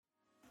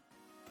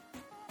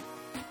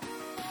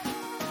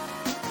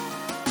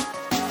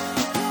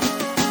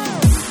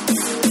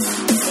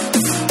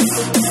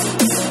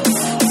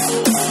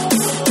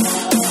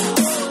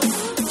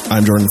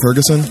I'm Jordan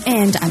Ferguson.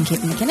 And I'm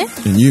Caitlin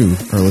McKinnon. And you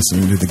are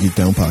listening to the Geek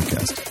Down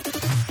Podcast.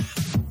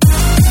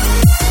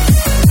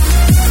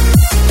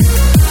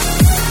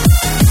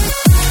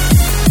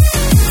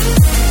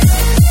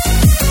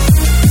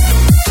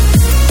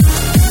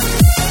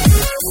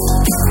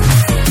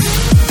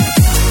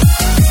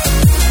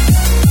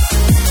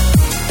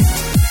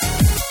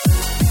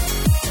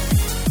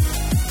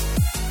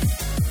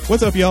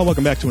 What's up, y'all?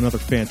 Welcome back to another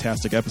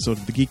fantastic episode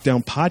of the Geek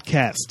Down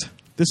Podcast.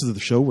 This is the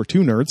show where two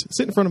nerds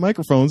sit in front of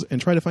microphones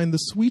and try to find the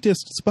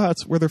sweetest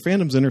spots where their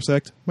fandoms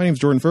intersect. My name's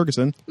Jordan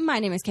Ferguson. My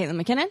name is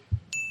Caitlin McKinnon.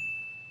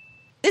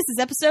 This is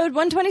episode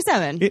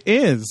 127. It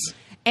is.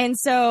 And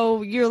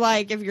so you're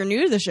like, if you're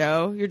new to the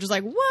show, you're just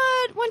like,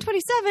 what?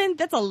 127?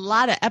 That's a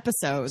lot of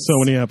episodes. So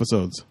many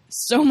episodes.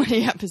 So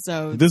many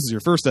episodes. This is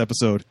your first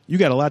episode. You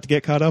got a lot to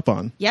get caught up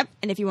on. Yep.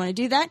 And if you want to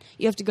do that,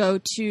 you have to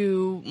go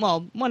to,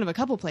 well, one of a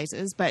couple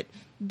places, but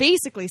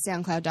basically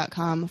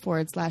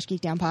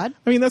soundcloud.com/geekdownpod.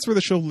 I mean, that's where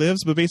the show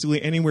lives, but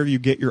basically anywhere you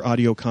get your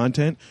audio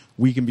content,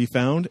 we can be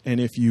found.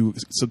 And if you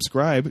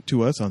subscribe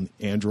to us on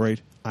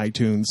Android,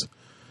 iTunes,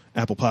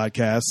 Apple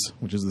Podcasts,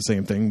 which is the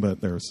same thing, but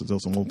there's still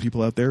some old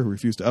people out there who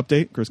refuse to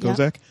update. Chris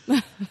Kozak.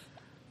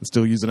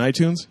 Still using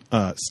iTunes.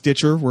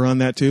 Stitcher, we're on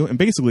that too. And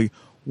basically,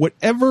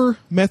 whatever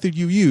method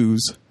you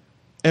use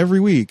every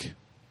week,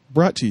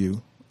 brought to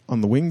you on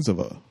the wings of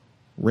a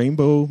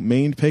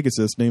rainbow-maned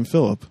Pegasus named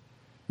Philip.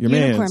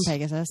 Unicorn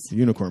Pegasus.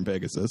 Unicorn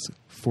Pegasus.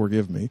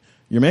 Forgive me.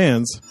 Your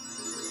man's.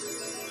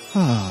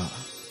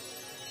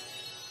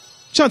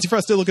 Chauncey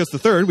Frostillicus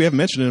III. We haven't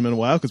mentioned him in a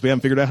while because we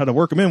haven't figured out how to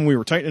work him in when we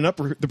were tightening up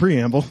the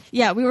preamble.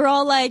 Yeah, we were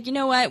all like, you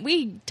know what?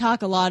 We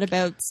talk a lot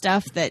about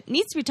stuff that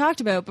needs to be talked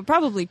about, but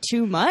probably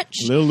too much.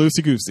 A little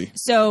loosey-goosey.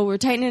 So we're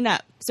tightening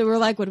up. So we're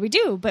like, what do we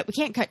do? But we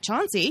can't cut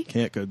Chauncey.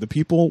 Can't go. The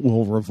people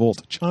will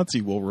revolt. Chauncey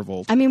will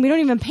revolt. I mean, we don't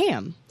even pay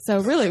him. So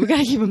really, we got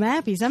to keep him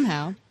happy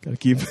somehow. Got to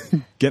keep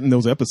getting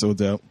those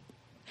episodes out.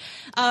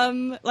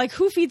 Like,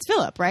 who feeds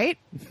Philip, right?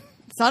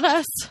 It's not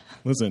us.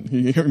 Listen,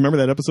 you remember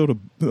that episode of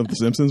The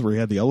Simpsons where he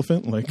had the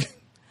elephant? Like,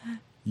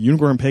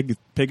 unicorn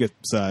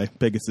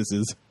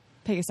Pegasuses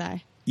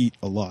eat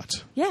a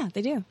lot. Yeah,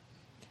 they do. You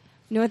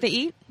know what they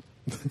eat?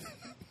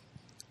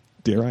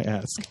 Dare I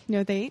ask? You know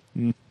what they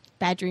eat?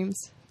 Bad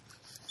dreams.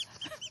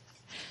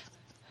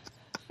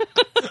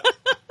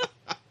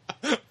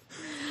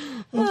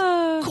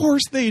 Of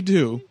course they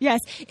do. Yes.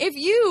 If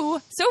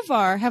you, so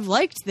far, have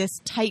liked this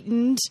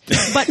tightened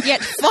but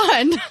yet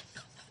fun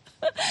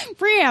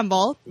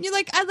preamble, you're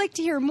like, I'd like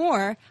to hear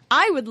more.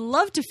 I would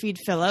love to feed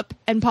Philip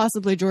and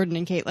possibly Jordan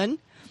and Caitlin.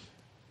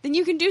 Then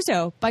you can do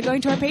so by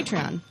going to our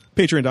Patreon.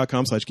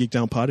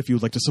 Patreon.com/geekdownpod if you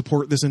would like to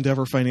support this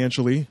endeavor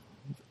financially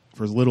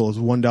for as little as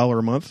 $1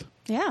 a month.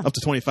 Yeah. Up to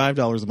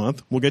 $25 a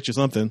month. We'll get you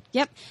something.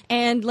 Yep.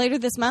 And later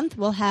this month,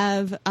 we'll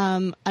have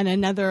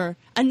another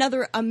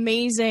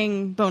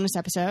amazing bonus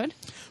episode.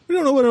 We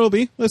don't know what it'll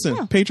be. Listen,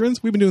 Yeah.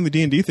 patrons, we've been doing the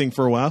D&D thing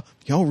for a while.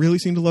 Y'all really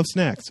seem to love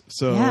snacks.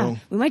 So Yeah.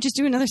 We might just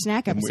do another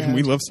snack episode.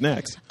 we love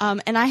snacks.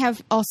 And I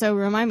have also,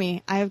 remind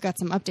me, I have got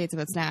some updates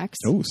about snacks.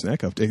 Oh, snack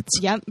updates.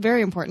 Yep.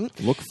 Very important.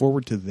 Look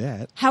forward to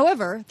that.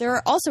 However, there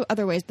are also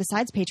other ways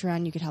besides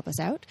Patreon you could help us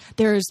out.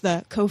 There's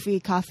the Ko-fi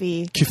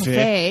Coffee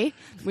Cafe.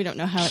 We don't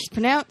know how it's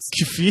pronounced.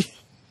 Kifi.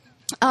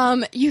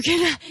 You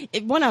can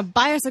want to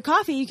buy us a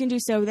coffee. You can do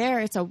so there.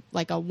 It's a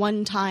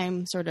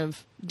one-time sort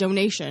of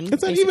donation.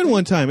 It's not even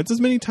one time. It's as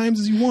many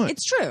times as you want.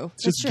 It's true.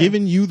 It's just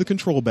giving you the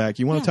control back.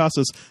 You want to toss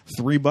us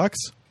 $3?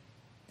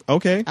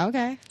 Okay.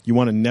 Okay. You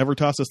want to never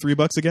toss us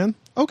 $3 again?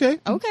 Okay.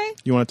 Okay.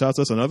 You want to toss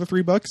us another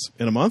 $3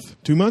 in a month,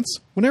 2 months,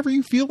 whenever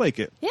you feel like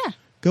it? Yeah.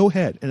 Go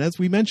ahead. And as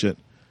we mentioned,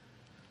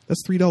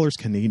 that's $3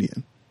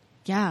 Canadian.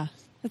 Yeah.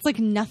 It's like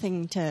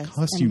nothing to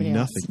Costs you anybody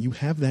nothing. else. You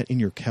have that in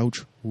your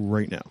couch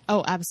right now.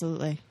 Oh,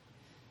 absolutely.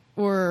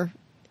 Or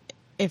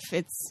if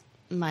it's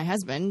my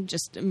husband,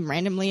 just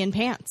randomly in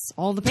pants.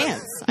 All the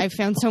pants. I've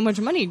found so much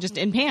money just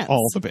in pants.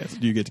 All the pants.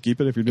 Do you get to keep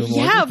it if you're doing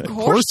Yeah, laundry? of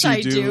course you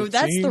I do.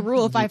 That's See? the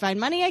rule. If I find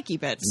money, I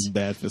keep it. This is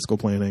bad fiscal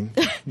planning,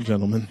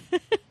 gentlemen.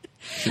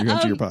 So you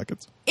empty your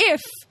pockets. If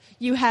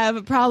you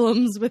have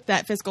problems with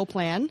that fiscal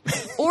plan,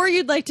 or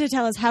you'd like to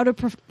tell us how to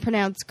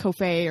pronounce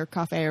Ko-fi or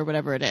Cafe or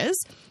whatever it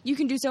is, you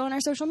can do so on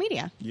our social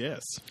media.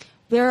 Yes.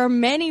 There are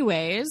many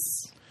ways.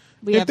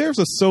 If there's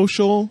a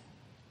social,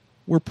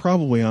 we're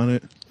probably on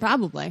it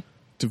Probably.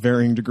 to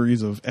varying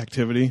degrees of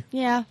activity.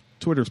 Yeah.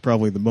 Twitter's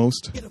probably the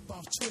most.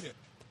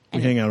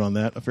 We hang out on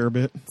that a fair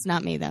bit. It's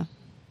not me, though.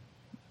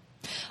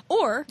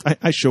 Or...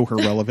 I show her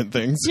relevant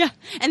things. Yeah.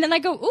 And then I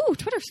go, ooh,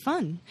 Twitter's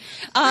fun.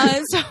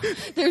 So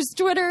there's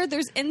Twitter,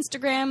 there's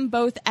Instagram,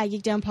 both at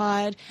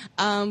GeekdownPod.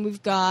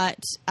 We've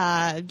got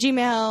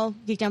Gmail,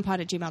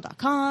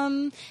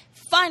 geekdownpod@gmail.com.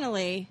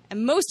 Finally,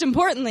 and most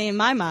importantly in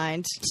my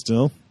mind...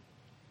 Still?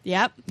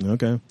 Yep.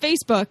 Okay.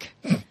 Facebook.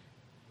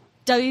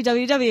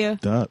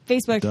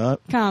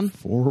 www.facebook.com /.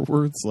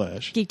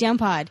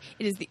 GeekdownPod.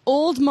 It is the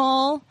old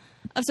mall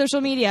of social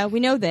media. We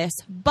know this,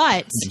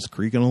 but Just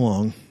creaking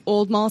along.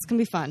 old malls can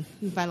be fun.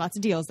 You can find lots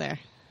of deals there.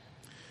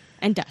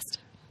 And dust.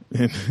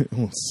 And,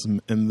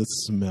 and the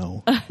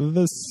smell.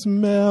 The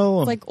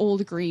smell. It's like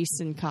old grease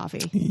and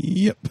coffee.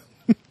 Yep.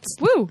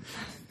 Woo!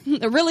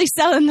 They're really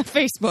selling the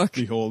Facebook.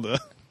 The old,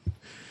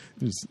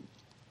 just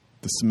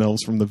the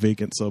smells from the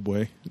vacant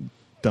subway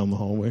down the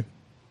hallway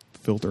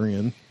filtering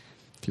in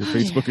to your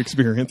Facebook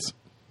experience.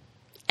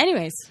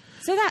 Anyways,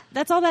 so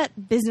that's all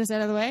that business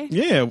out of the way.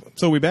 Yeah,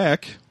 so we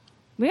back.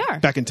 We are.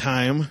 Back in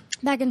time.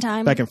 Back in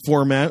time. Back in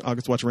format.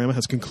 August Watcherama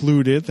has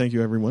concluded. Thank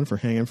you, everyone, for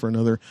hanging for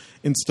another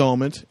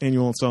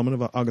annual installment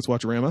of August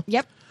Watcherama.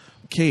 Yep.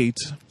 Kate.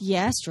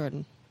 Yes,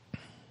 Jordan.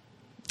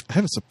 I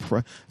have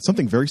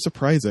something very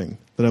surprising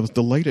that I was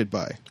delighted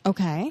by.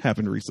 Okay.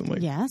 Happened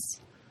recently. Yes.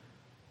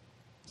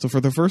 So for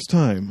the first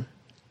time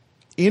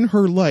in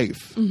her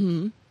life,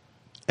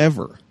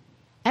 ever,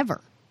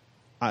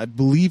 I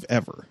believe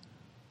ever,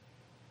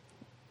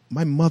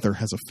 my mother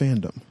has a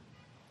fandom.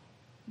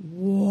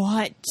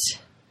 What?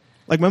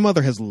 Like, my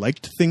mother has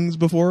liked things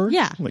before.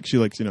 Yeah. Like, she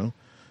likes,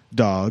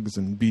 dogs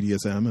and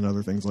BDSM and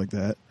other things like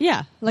that.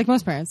 Yeah, like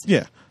most parents.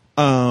 Yeah.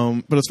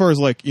 But as far as,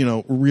 like,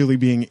 really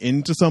being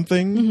into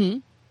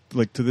something,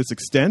 like, to this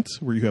extent,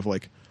 where you have,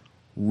 like,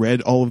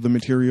 read all of the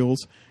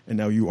materials, and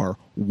now you are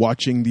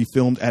watching the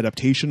filmed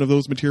adaptation of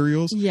those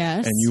materials.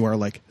 Yes. And you are,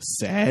 like,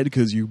 sad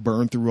because you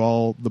burned through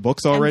all the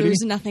books already. And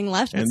there's nothing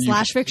left but and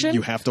slash fiction.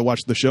 You have to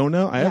watch the show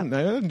now. I Yeah.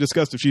 haven't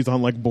discussed if she's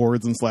on, like,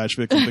 boards and slash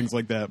fiction, things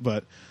like that,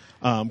 but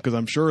because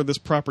I'm sure this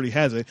property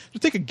has it.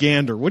 Just take a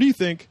gander. What do you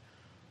think?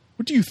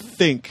 What do you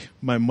think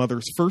my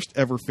mother's first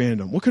ever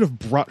fandom? What could have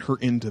brought her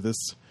into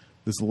this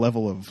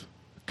level of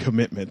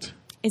commitment?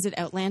 Is it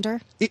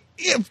Outlander?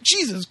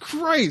 Jesus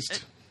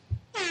Christ!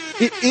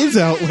 It is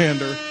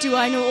Outlander. Do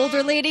I know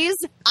older ladies?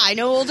 I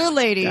know older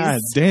ladies. God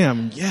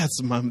damn! Yes,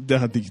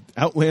 the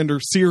Outlander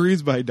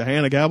series by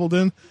Diana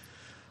Gabaldon.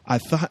 I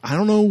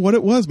don't know what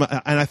it was,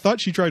 and I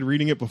thought she tried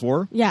reading it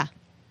before. Yeah.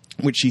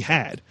 Which she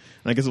had.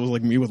 And I guess it was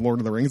like me with Lord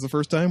of the Rings the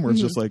first time, where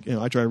it's just like,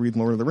 I tried reading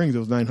Lord of the Rings. It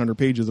was 900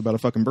 pages about a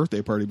fucking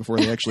birthday party before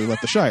they actually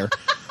left the Shire.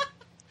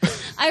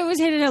 I always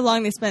hated how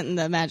long they spent in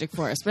the Magic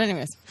Forest, but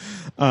anyways.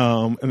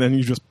 And then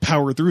you just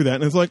power through that,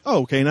 and it's like,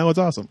 oh, okay, now it's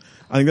awesome.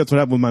 I think that's what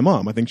happened with my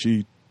mom. I think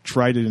she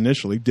tried it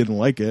initially, didn't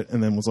like it,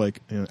 and then was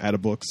like, out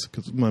of books,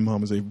 because my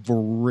mom is a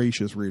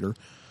voracious reader.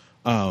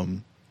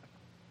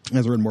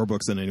 Has read more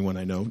books than anyone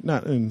I know.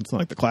 And it's not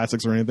like the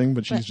classics or anything,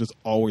 but she's just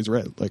always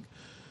read. Like,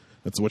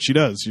 that's what she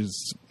does. She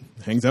just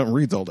hangs out and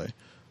reads all day.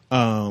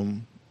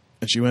 And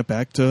she went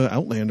back to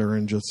Outlander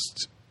and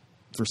just,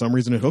 for some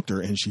reason, it hooked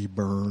her. And she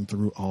burned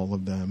through all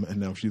of them.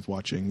 And now she's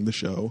watching the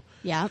show.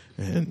 Yeah.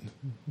 And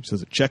she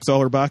says it checks all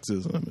her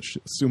boxes. And I'm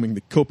assuming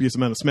the copious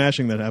amount of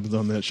smashing that happens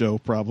on that show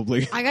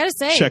probably I gotta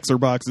say, checks her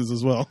boxes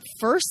as well.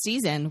 first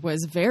season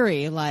was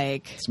very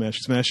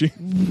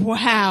Smashy.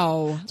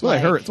 wow. That's what I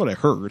heard. That's what I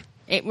heard.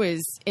 It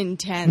was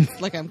intense.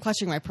 Like, I'm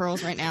clutching my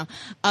pearls right now.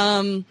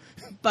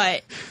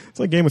 But It's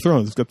like Game of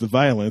Thrones, except the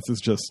violence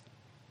is just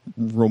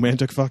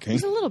romantic fucking.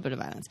 there's a little bit of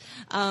violence.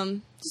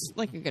 Just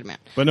like a good amount.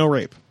 But no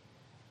rape.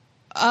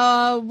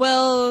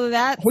 Well,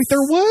 that's... Wait, there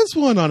was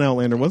one on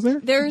Outlander,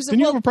 wasn't there? There's- Didn't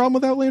you well- have a problem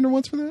with Outlander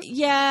once for that?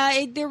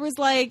 Yeah, there was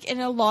in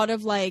a lot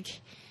of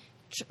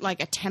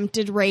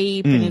attempted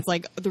rape, and it's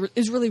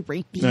it's really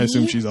rapey. I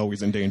assume she's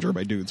always in danger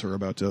by dudes who are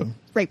about to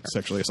Rape her.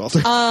 sexually assault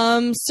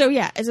her. So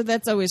yeah, so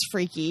that's always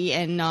freaky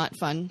and not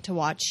fun to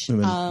watch.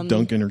 And then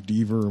Duncan or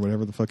Deaver or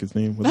whatever the fuck his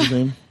name. What's his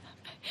name?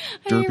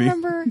 I can't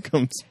remember.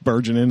 Comes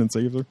barging in and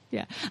saves her.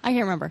 Yeah, I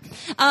can't remember.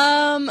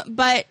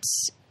 But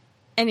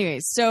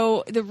anyways,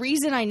 so the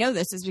reason I know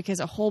this is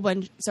because a whole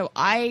bunch. So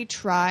I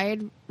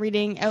tried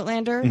reading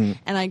Outlander, and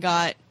I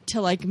got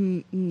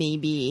to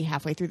maybe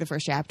halfway through the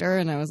first chapter,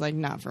 and I was like,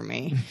 not for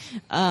me.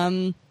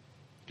 And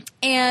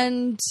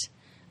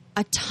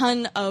a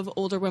ton of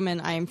older women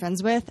I am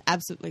friends with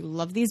absolutely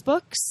love these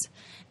books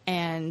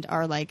and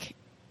are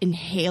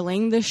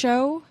inhaling the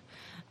show.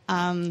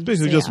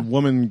 Basically, just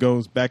woman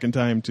goes back in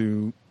time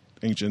to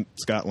ancient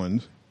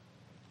Scotland.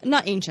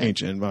 Not ancient.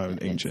 Ancient.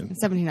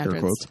 1700s. Air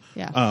quotes.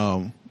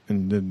 Yeah.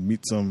 And then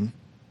meet some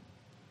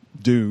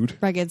dude.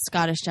 Rugged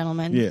Scottish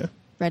gentleman. Yeah.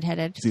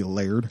 Redheaded. Is he a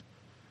laird?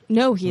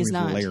 No, he is He's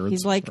not. Lairds.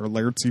 He's Or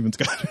laird's even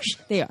Scottish.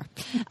 They are.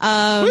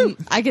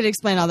 I could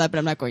explain all that, but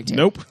I'm not going to.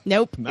 Nope.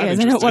 Not Not because I don't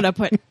interested. want to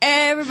put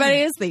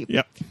everybody asleep.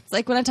 Yep. It's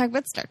like when I talk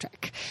about Star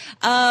Trek.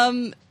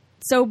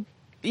 So,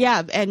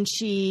 yeah, and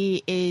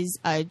she is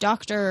a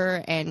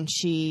doctor, and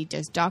she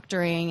does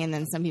doctoring, and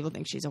then some people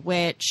think she's a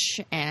witch,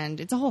 and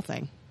it's a whole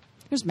thing.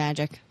 There's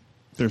magic.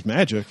 There's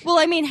magic. Well,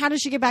 I mean, how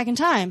does she get back in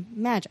time?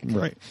 Magic.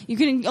 Right. You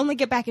can only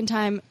get back in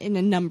time in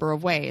a number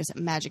of ways,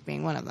 magic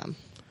being one of them.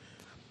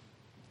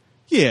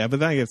 Yeah,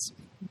 but I guess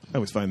I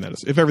always find that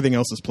if everything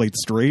else is played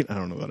straight, I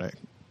don't know that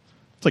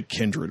it's like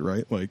Kindred,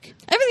 right? Like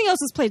Everything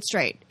else is played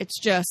straight. It's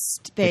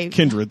just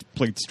Kindred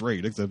played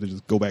straight, except they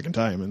just go back in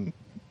time and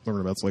learn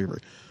about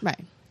slavery. Right.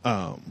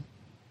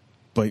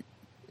 But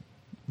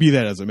be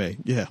that as it may,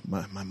 yeah,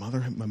 my mother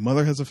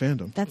has a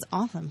fandom. That's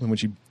awesome. And when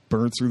she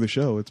burns through the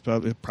show, it's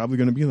probably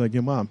going to be like,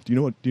 "Yeah, Mom, do you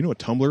know what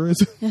Tumblr is?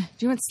 Do you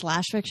know what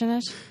slash fiction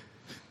is?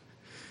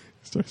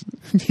 Do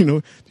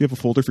you have a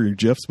folder for your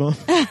GIFs, Mom?"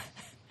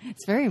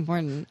 It's very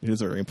important. It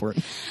is very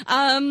important.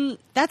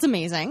 That's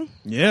amazing.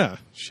 Yeah.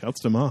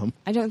 Shouts to Mom.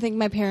 I don't think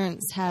my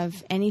parents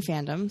have any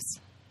fandoms.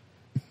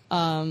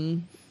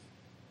 I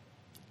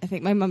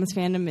think my mom's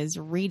fandom is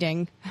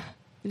reading.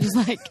 Just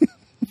like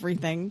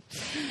everything.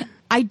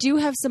 I do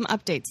have some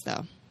updates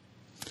though.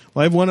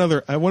 Well, I have one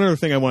other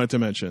thing I wanted to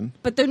mention.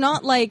 But they're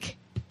not like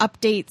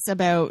updates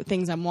about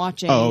things I'm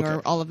watching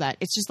or all of that.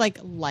 It's just like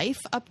life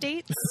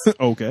updates.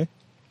 Okay.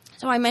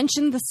 So I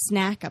mentioned the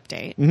snack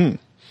update. Mm-hmm.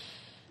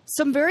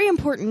 Some very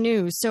important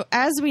news. So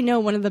as we know,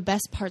 one of the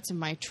best parts of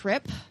my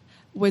trip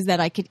was that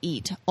I could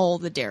eat all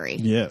the dairy.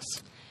 Yes.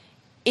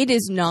 It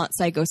is not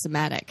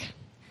psychosomatic.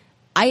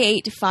 I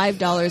ate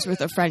 $5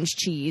 worth of French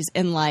cheese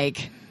in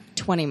like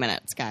 20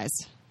 minutes, guys.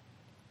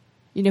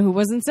 You know who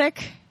wasn't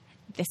sick?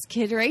 This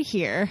kid right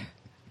here.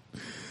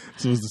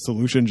 So is the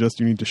solution just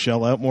you need to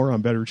shell out more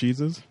on better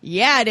cheeses?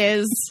 Yeah, it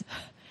is.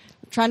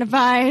 I'm trying to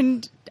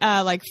find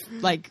like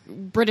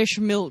British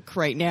milk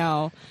right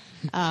now.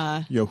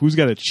 Yo, who's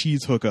got a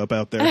cheese hookup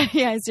out there?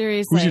 Yeah,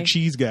 seriously. Who's your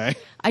cheese guy?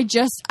 I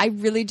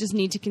really just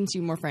need to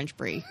consume more French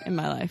brie in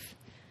my life.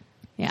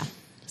 Yeah.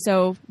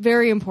 So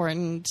very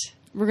important.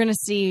 We're going to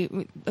see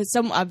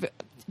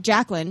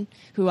Jacqueline,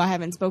 who I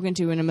haven't spoken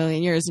to in a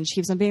million years, and she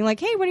keeps on being like,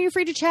 hey, when are you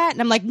free to chat?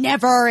 And I'm like,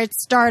 never.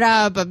 It's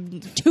startup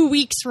 2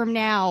 weeks from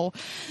now.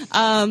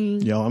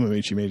 Yeah, I'm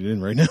amazed she made it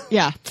in right now.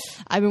 Yeah.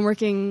 I've been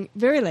working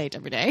very late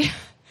every day.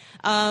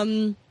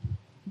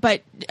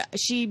 But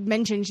she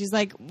mentioned, she's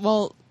like,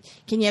 well,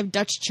 can you have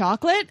Dutch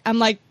chocolate? I'm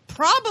like,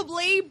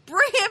 probably.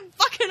 Bring it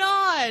fucking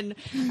on.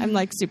 I'm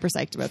like super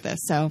psyched about this.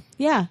 So,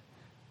 yeah.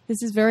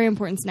 This is very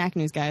important snack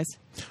news, guys.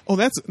 Oh,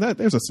 there's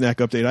a snack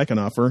update I can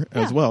offer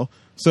as Yeah. well.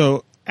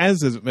 So,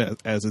 as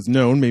is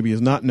known, maybe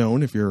is not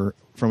known if you're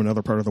from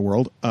another part of the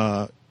world,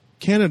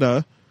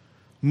 Canada,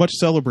 much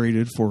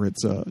celebrated for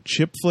its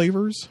chip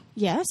flavors.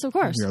 Yes, of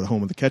course. We are the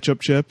home of the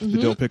ketchup chip, the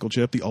dill pickle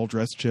chip, the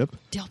all-dressed chip.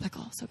 Dill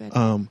pickle, so good.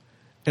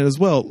 And as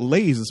well,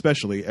 Lay's,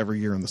 especially every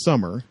year in the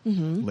summer.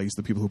 Lay's,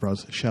 the people who brought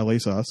us chalet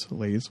sauce.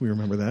 Lay's, we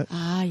remember that.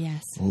 Ah,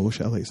 yes. Oh,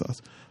 chalet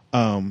sauce.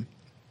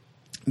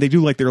 They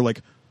do like their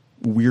like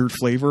weird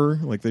flavor.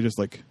 Like they just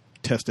like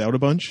test out a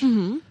bunch.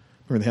 Mm-hmm.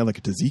 Or they had like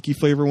a tzatziki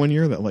flavor one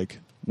year that like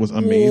was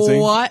amazing.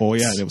 What? Oh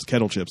yeah, and it was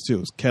kettle chips too. It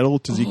was kettle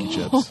tzatziki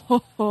chips.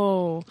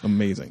 Oh,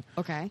 Amazing.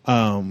 okay.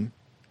 And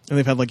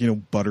they've had like,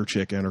 butter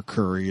chicken or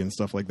curry and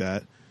stuff like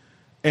that.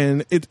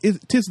 And it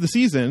tis the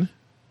season.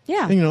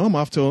 Yeah. And, I'm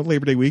off till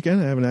Labor Day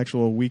weekend. I have an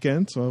actual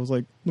weekend, so I was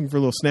like looking for a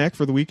little snack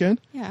for the weekend.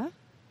 Yeah.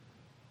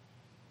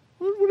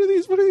 What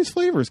are these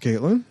flavors,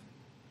 Caitlin?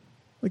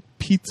 Like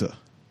pizza,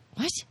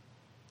 What?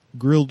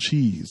 grilled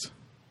cheese.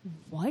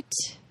 What?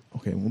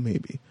 Okay, well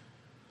maybe.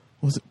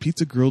 Was it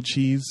pizza, grilled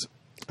cheese?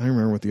 I don't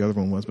remember what the other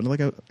one was, but I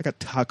got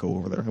taco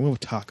over there. I went with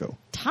taco.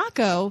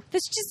 Taco?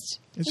 That's just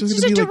It's just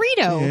a gonna be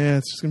Dorito. Like, yeah,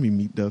 it's just gonna be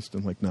meat dust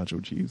and like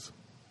nacho cheese.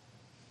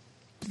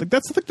 Like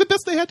that's like the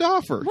best they had to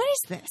offer. What is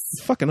this?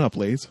 It's fucking up,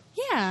 Lay's.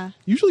 Yeah.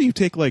 Usually you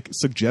take like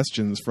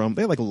suggestions from.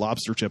 They had like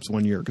lobster chips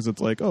one year because it's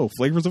like, oh,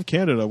 flavors of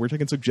Canada. We're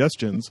taking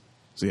suggestions.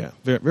 So yeah,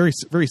 very very,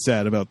 very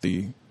sad about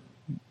the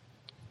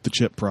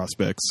chip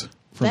prospects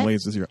from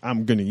Lay's this year.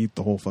 I'm gonna eat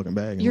the whole fucking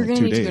bag in You're like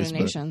going 2 to need days. to go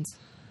to Nations.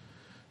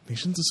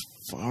 Nations is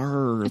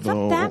far It's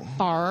though. not that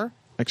far.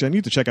 Actually, I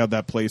need to check out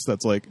that place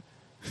that's like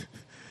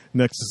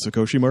next to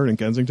Sakoshi Mart in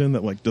Kensington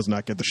that like does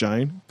not get the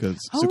shine because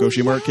Oh,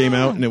 Sakoshi Mart came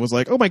yeah. out and it was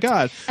like, oh my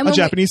god, And a when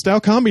Japanese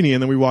style combini,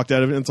 and then we walked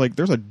out of it and it's like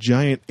there's a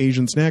giant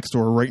Asian snack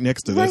store right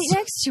next to Right this.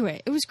 next to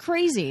it. It was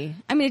crazy.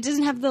 I mean, it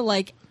doesn't have the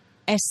like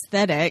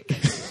aesthetic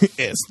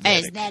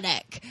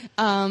Aesthetic.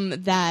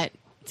 that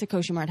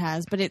Sakoshi Mart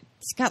has, but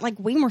it's got like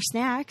way more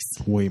snacks.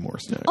 Way more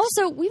snacks.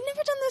 Also, we've never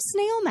done the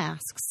snail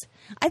masks.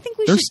 I think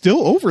we They're should.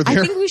 still over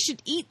there. I think we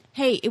should eat.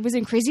 Hey, it was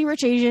in Crazy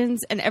Rich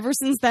Asians, and ever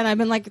since then, I've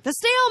been like the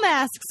snail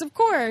masks. Of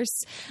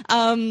course,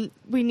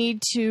 we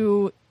need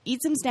to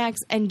eat some snacks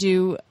and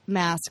do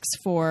masks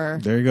for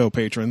There you go,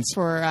 patrons.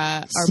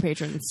 our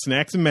patrons.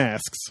 Snacks and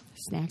masks.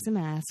 Snacks and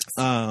masks.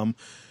 Fan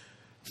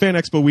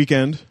Expo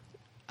weekend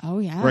Oh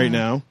yeah, right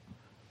now.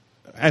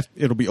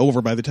 It'll be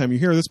over by the time you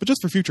hear this, but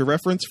just for future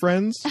reference,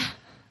 friends,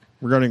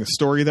 regarding a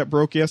story that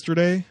broke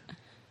yesterday.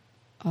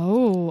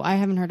 Oh, I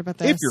haven't heard about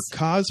this. If you're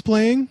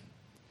cosplaying,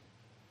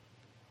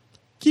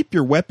 keep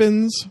your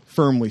weapons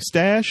firmly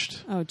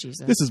stashed. Oh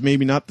Jesus! This is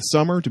maybe not the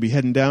summer to be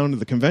heading down to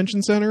the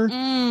convention center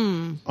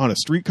on a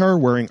streetcar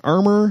wearing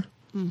armor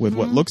with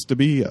what looks to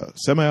be a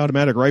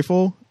semi-automatic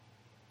rifle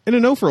in a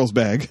no-frills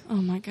bag. Oh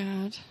my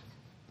God!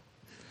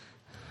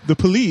 The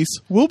police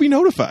will be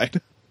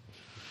notified.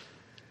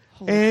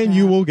 Holy And crap.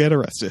 you will get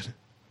arrested,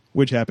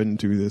 which happened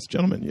to this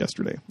gentleman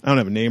yesterday. I don't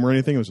have a name or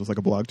anything. It was just like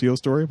a Blogteo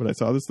story, but I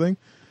saw this thing.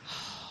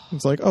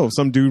 It's like, oh,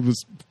 some dude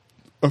was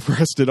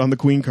arrested on the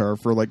Queen car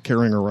for like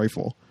carrying a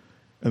rifle.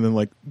 And then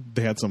like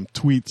they had some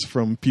tweets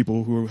from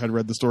people who had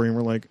read the story and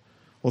were like,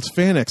 well, it's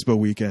Fan Expo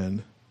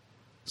weekend.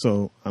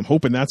 So I'm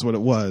hoping that's what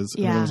it was.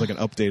 And then there was like an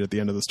update at the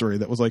end of the story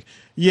that was like,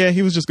 yeah,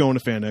 he was just going to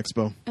Fan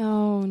Expo.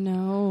 Oh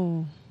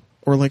no!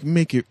 Or like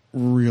make it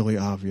really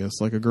obvious.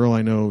 Like a girl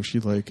I know, she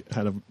like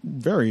had a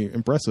very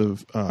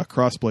impressive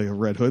crossplay of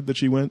Red Hood that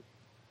she went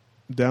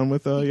down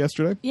with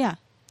yesterday. Yeah.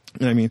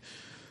 And I mean,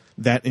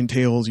 that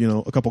entails,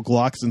 a couple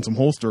Glocks and some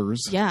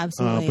holsters. Yeah,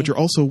 absolutely. But you're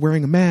also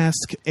wearing a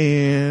mask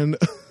and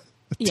a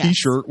Yes.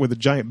 T-shirt with a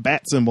giant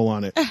bat symbol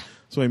on it.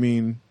 So, I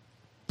mean,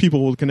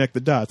 people will connect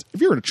the dots.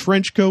 If you're in a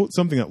trench coat,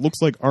 something that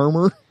looks like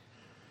armor,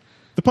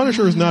 the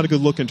Punisher is not a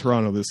good look in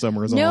Toronto this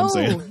summer, is all I'm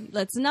saying. No,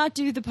 let's not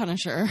do the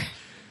Punisher.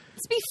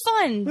 Let's be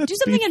fun. Let's do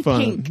something be in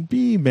fun. pink.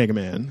 Be Mega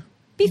Man.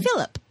 Be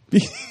Philip.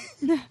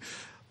 Where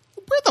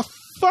the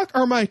fuck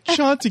are my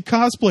Chauncey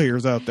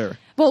cosplayers out there?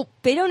 Well,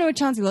 they don't know what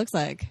Chauncey looks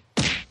like,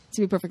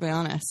 to be perfectly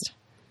honest.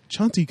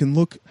 Chauncey can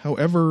look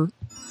however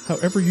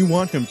you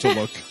want him to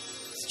look.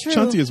 It's true.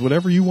 Chauncey is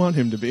whatever you want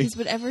him to be. He's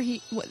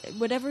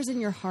whatever's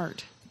in your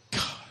heart.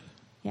 God.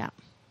 Yeah.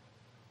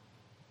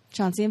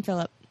 Chauncey and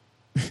Philip.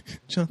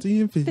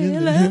 Chauncey and Philip.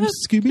 Philip.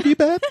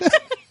 Scooby-Doo-Bop.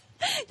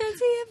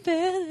 Chauncey and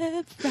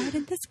Philip, right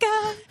in the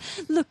sky,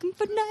 looking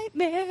for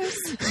nightmares.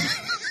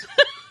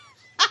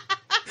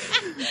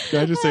 Can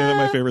I just say that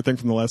my favorite thing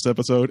from the last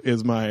episode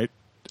is my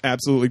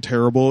absolutely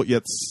terrible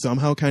yet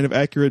somehow kind of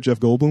accurate Jeff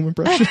Goldblum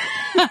impression?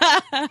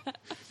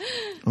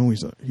 Oh,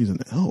 he's an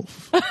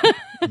elf.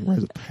 He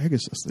rides a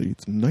Pegasus that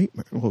eats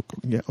nightmare. Well,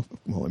 yeah.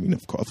 Well, I mean,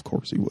 of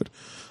course he would.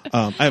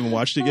 I haven't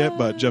watched it yet,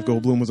 but Jeff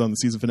Goldblum was on the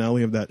season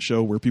finale of that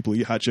show where people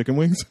eat hot chicken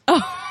wings.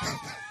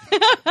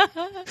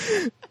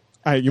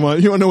 You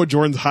want to know what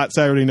Jordan's hot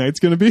Saturday night's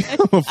going to be? I'm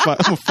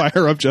gonna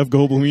fire up Jeff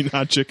Goldblum eating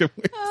hot chicken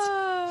wings.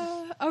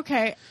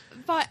 Okay.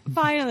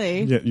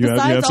 Finally, Yeah, you have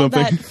besides all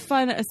something? that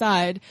fun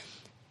aside,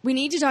 we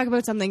need to talk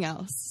about something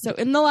else. So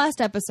in the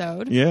last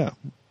episode, Yeah.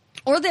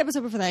 or the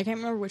episode before that, I can't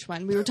remember which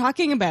one, we were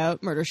talking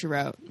about Murder, She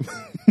Wrote.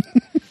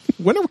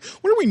 When are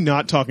we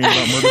not talking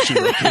about Murder, She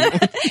Wrote?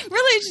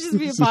 Really, it should just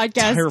be a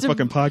podcast. Entire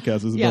fucking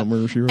podcast is about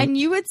Murder, She Wrote. And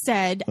you had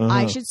said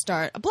I should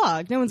start a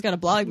blog. No one's got a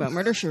blog about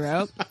Murder, She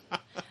Wrote.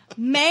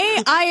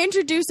 May I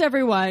introduce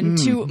everyone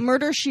to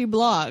Murder, She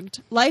Blogged,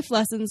 Life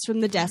Lessons from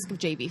the Desk of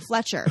J.B.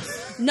 Fletcher.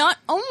 Not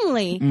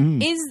only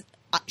is,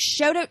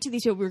 shout out to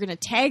these people, we're going to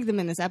tag them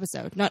in this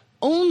episode. Not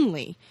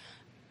only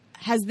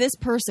has this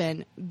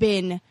person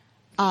been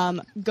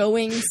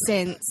going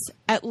since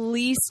at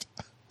least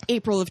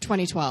April of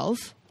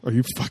 2012. Are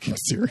you fucking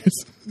serious?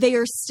 They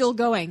are still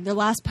going. Their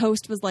last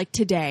post was like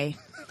today.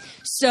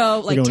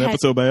 So like going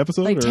episode by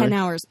episode? Like or? 10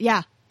 hours.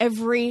 Yeah.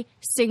 Every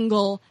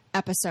single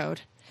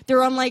episode.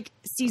 They're on like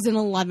season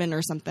 11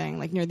 or something,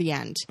 like near the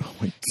end. Oh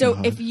my God. So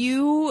if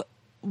you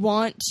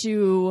want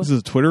to... This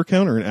is a Twitter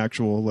account or an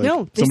actual, like,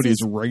 No, somebody is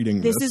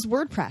writing this? This is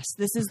WordPress.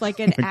 This is like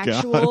an Oh my God.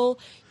 actual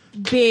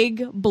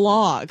big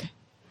blog.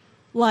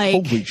 Like,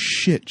 Holy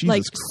shit, Jesus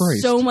like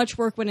Christ. so much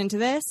work went into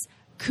this.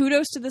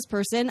 Kudos to this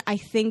person. I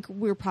think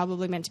we're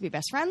probably meant to be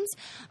best friends.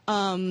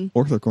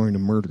 Or they're going to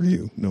murder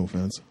you. No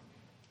offense.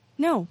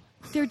 No,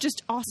 they're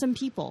just awesome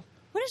people.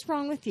 What is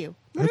wrong with you?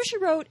 Murder, She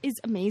Wrote is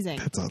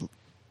amazing.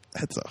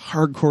 That's a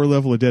hardcore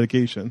level of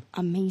dedication.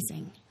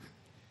 Amazing.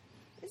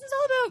 This is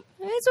all about.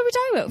 That's what we're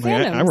talking about. Like,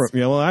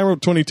 Fandoms. I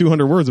wrote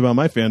 2,200 words about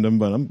my fandom,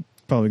 but I'm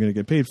probably going to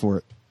get paid for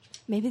it.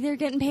 Maybe they're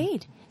getting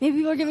paid. Maybe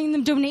people are giving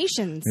them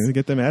donations. Maybe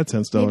get them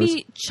AdSense dollars.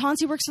 Maybe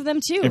Chauncey works for them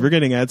too. If you're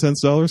getting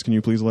AdSense dollars, can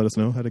you please let us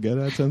know how to get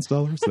AdSense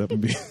dollars? That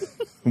would be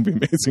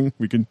amazing.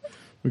 We could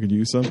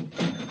use some.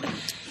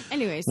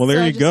 Anyways, well,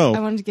 there you go. I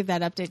wanted to give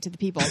that update to the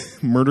people.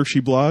 Murder She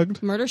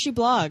Blogged. Murder, She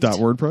Blogged.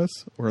 .wordpress,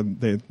 or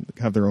they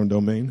have their own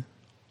domain.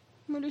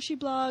 Murder, She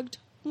Blogged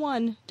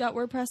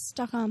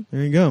 1.wordpress.com.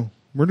 There you go.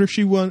 Murder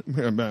She Blogged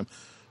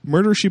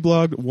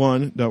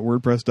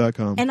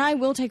 1.wordpress.com. And I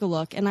will take a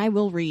look and I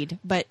will read,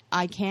 but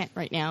I can't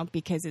right now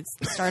because it's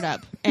the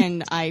startup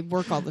and I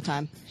work all the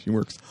time. She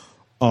works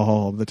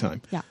all the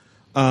time. Yeah.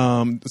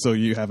 So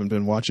you haven't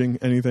been watching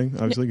anything?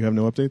 Obviously, you have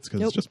no updates because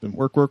Nope. it's just been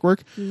work.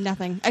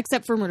 Nothing.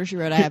 Except for Murder, She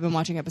Wrote. I have been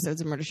watching episodes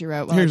of Murder, She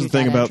Wrote. While Here's I the do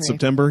thing that about entry.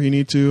 September you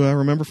need to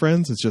remember,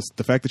 friends. It's just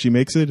the fact that she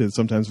makes it is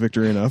sometimes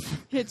victory enough.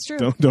 It's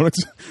true. Don't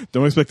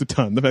expect a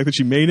ton. The fact that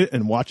she made it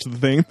and watched the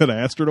thing that I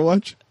asked her to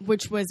watch,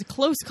 Which was a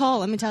close call,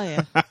 let me tell you.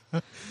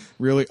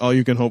 really all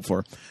you can hope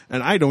for.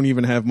 And I don't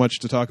even have much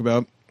to talk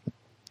about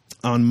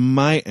on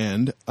my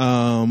end.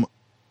 I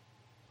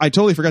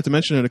totally forgot to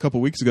mention it a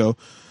couple weeks ago.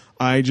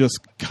 I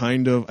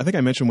think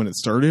I mentioned when it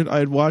started, I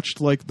had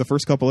watched like the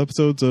first couple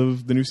episodes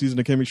of the new season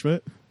of Kimmy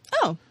Schmidt.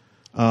 Oh.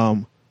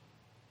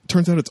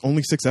 Turns out it's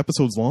only 6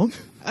 episodes long.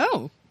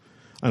 Oh.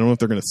 I don't know if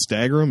they're going to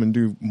stagger them and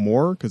do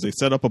more because they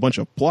set up a bunch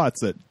of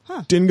plots that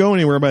didn't go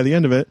anywhere by the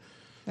end of it.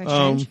 Very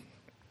strange.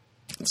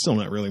 It's still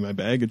not really my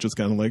bag. It's just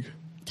kind of like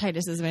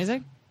Titus is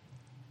amazing.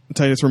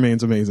 Titus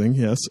remains amazing.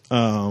 Yes.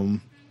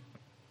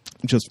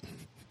 Just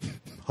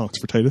honks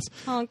for Titus.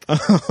 Honk.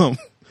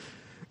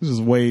 This is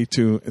way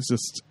too. It's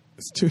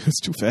too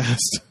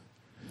fast.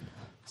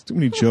 It's too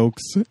many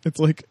jokes. It's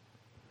like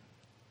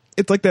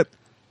that.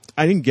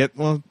 I didn't get.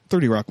 Well,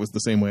 30 Rock was the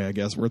same way, I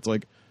guess, where it's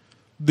like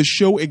the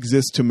show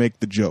exists to make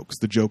the jokes.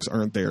 The jokes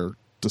aren't there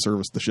to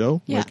service the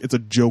show. Yeah. Like it's a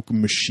joke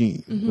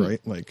machine,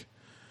 right? Like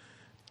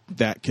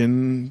that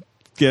can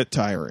get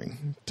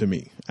tiring to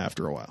me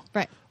after a while.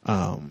 Right.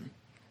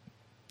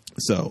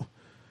 So,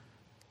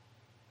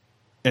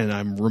 and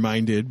I'm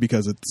reminded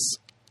because it's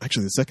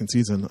Actually, the second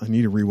season, I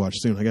need to rewatch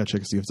soon. I got to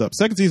check and see if it's up.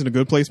 Second season of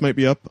Good Place might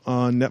be up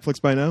on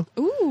Netflix by now.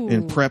 Ooh.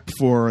 And prep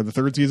for the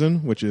third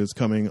season, which is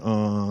coming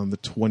on the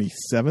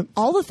 27th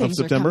All the things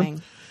of September. are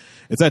coming.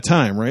 It's that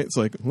time, right? It's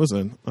like,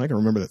 listen, I can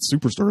remember that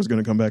Superstore is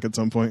going to come back at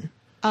some point.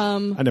 I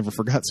never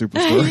forgot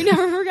Superstore. You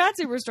never forgot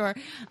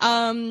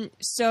Superstore.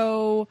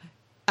 So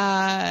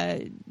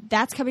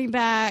that's coming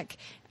back.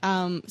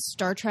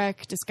 Star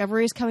Trek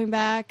Discovery is coming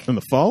back In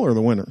the fall or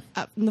the winter?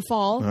 in the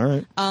fall. All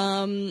right.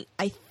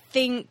 I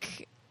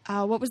think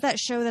what was that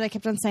show that I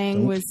kept on saying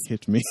Don't was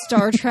hit me.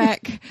 Star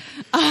Trek.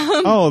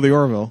 The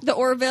Orville. The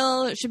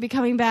Orville should be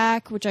coming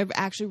back, which I've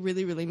actually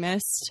really, really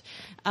missed.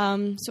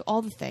 So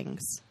all the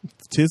things.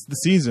 'Tis the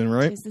season,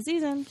 right? It's the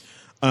season.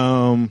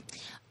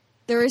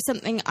 There is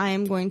something I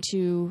am going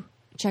to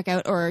check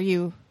out, or are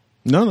you?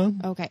 No.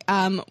 Okay.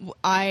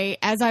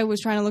 As I was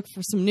trying to look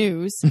for some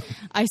news,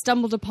 I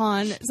stumbled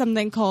upon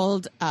something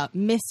called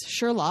Miss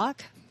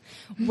Sherlock,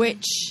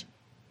 which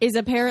is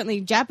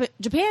apparently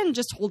Japan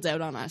just holds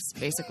out on us,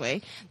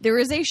 basically. There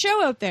is a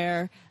show out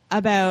there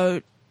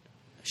about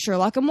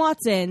Sherlock and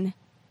Watson,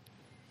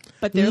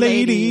 but they're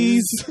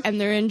ladies and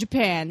they're in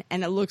Japan,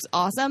 and it looks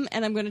awesome,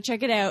 and I'm going to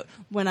check it out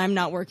when I'm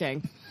not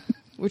working,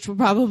 which will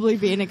probably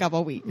be in a couple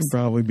of weeks.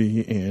 Probably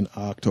be in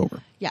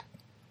October. Yeah.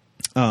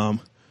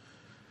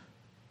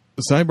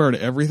 Sidebar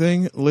to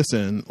everything.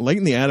 Listen, Light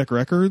in the Attic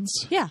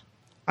Records. Yeah.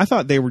 I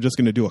thought they were just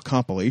going to do a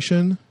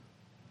compilation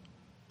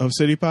of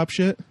city pop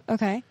shit,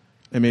 Okay.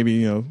 and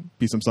maybe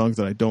be some songs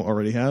that I don't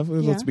already have.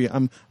 Let's be.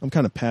 I'm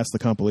kind of past the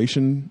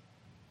compilation.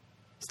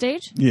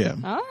 Stage? Yeah.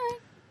 All right.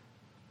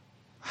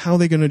 How are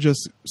they going to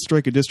just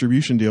strike a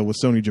distribution deal with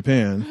Sony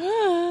Japan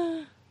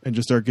and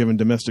just start giving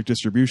domestic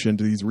distribution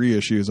to these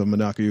reissues of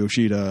Minako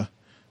Yoshida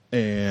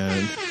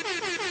and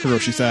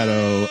Hiroshi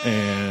Sato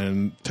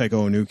and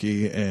Taiko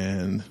Onuki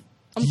and...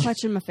 I'm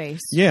clutching my face.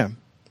 Yeah.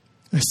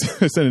 I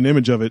sent an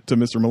image of it to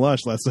Mr.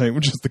 Malash last night,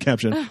 which is the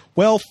caption,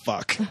 well,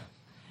 fuck.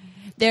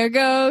 There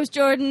goes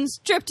Jordan's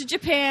trip to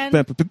Japan.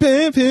 Because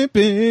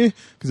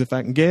if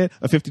I can get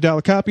a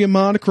 $50 copy of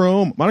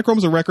Monochrome. Monochrome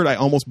is a record I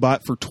almost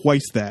bought for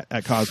twice that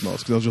at Cosmos.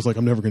 Because I was just like,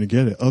 I'm never going to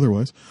get it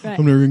otherwise. Right.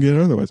 I'm never going to get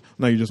it otherwise.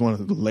 Now you just want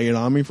to lay it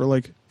on me for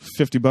like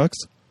 $50?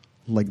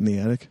 Light in the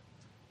Attic.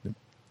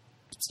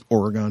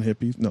 Oregon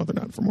hippies. No, they're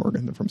not from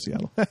Oregon. They're from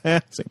Seattle.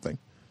 Same thing.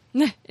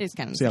 It's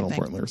kind of the Seattle same and thing.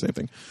 Portland are same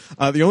thing.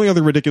 The only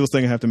other ridiculous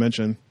thing I have to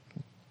mention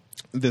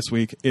this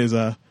week is,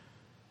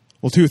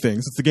 two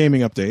things. It's the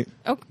gaming update.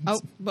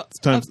 It's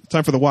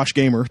time for the Wash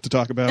Gamer to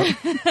talk about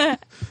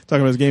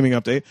his gaming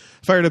update.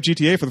 Fired up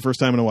GTA for the first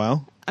time in a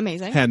while.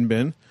 Amazing. Hadn't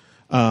been.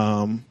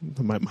 How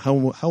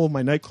will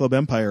my nightclub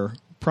empire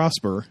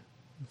prosper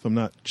if I'm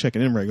not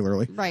checking in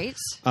regularly? Right.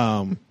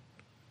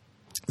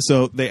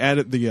 So they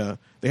added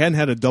they hadn't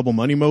had a double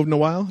money mode in a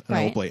while, and I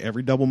will Right. play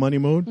every double money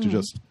mode to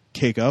just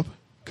cake up,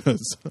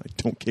 because I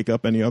don't cake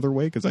up any other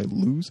way because I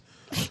lose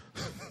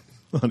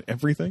on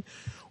everything,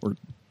 or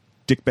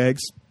dickbags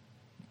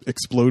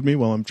explode me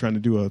while I'm trying to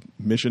do a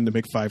mission to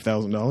make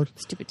 $5,000.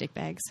 Stupid dick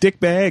bags. Dick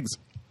bags.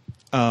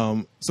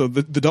 So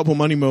the double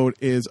money mode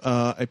is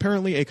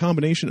apparently a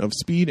combination of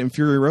Speed and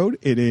Fury Road.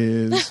 It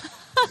is.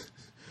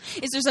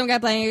 Is there some guy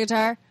playing a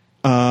guitar?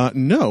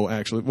 No,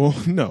 actually. Well,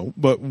 no.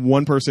 But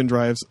one person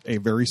drives a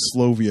very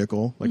slow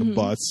vehicle, like a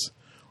bus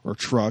or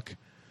truck,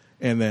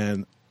 and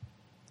then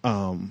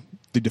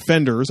the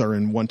defenders are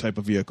in one type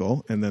of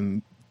vehicle, and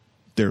then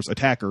there's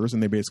attackers,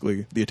 and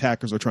the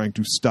attackers are trying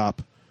to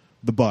stop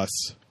the bus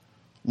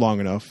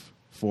long enough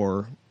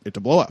for it to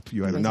blow up.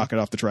 You either knock it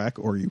off the track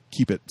or you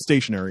keep it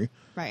stationary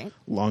Right.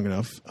 long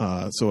enough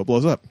so it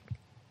blows up.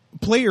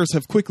 Players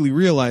have quickly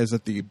realized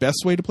that the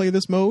best way to play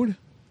this mode,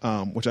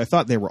 which I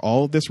thought they were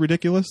all this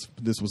ridiculous,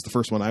 but this was the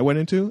first one I went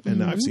into,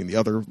 and I've seen the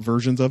other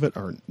versions of it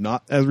are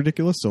not as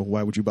ridiculous, so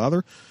why would you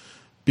bother?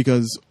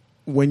 Because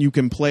when you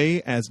can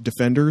play as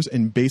defenders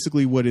in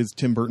basically what is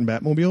Tim Burton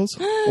Batmobiles,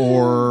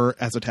 or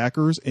as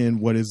attackers in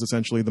what is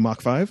essentially the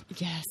Mach 5,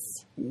 Yes.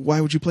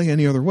 why would you play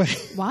any other way?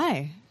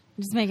 Why?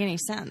 It doesn't make any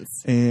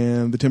sense.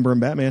 And the Tim Burton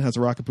Batman has a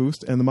rocket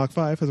boost, and the Mach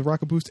 5 has a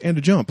rocket boost and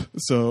a jump.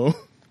 So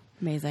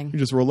Amazing. you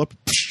just roll up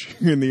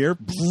in the air,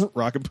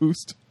 rocket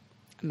boost.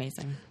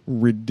 Amazing.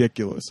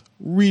 Ridiculous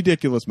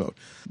mode.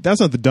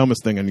 That's not the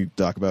dumbest thing I need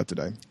to talk about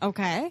today.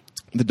 Okay.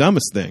 The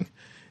dumbest thing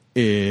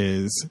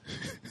is...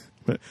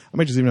 I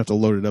might just even have to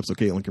load it up so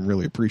Caitlin can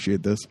really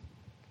appreciate this.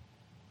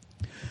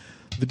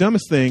 The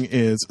dumbest thing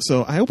is...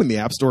 So I opened the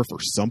App Store for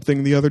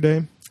something the other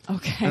day.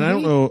 Okay. And I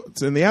don't know...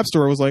 So in the App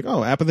Store, it was like,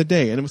 oh, App of the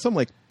Day. And it was some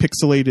like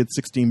pixelated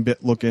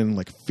 16-bit looking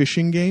like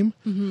fishing game.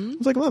 Mm-hmm. I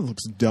was like, well, that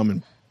looks dumb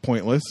and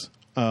pointless.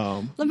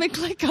 Let me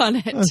click on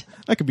it.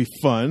 That could be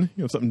fun.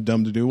 Something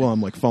dumb to do while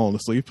I'm like falling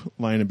asleep,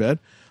 lying in bed.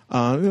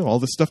 All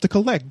this stuff to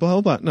collect, blah,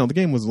 blah, blah. No, the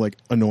game was like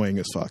annoying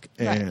as fuck.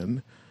 Right.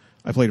 And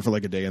I played it for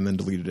like a day and then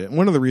deleted it. And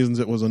one of the reasons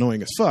it was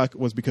annoying as fuck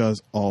was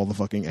because all the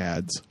fucking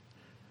ads.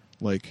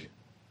 Like,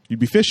 you'd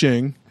be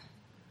fishing, and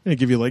it'd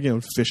give you like,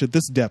 fish at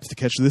this depth to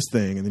catch this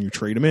thing. And then you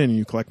trade them in and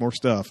you collect more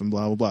stuff and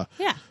blah, blah, blah.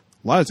 Yeah.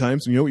 A lot of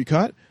times, you know what you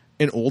caught?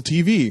 An old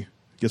TV.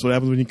 Guess what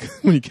happens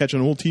when you catch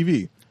an old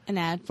TV? An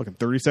ad. Fucking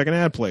 30-second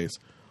ad plays.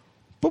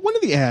 But one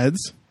of the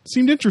ads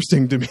seemed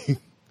interesting to me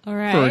All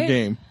right. for a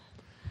game.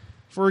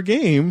 For a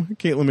game,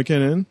 Caitlin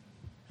McKinnon,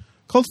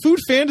 called Food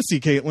Fantasy,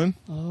 Caitlin.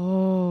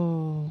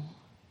 Oh.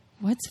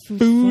 What's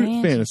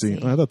Food Fantasy.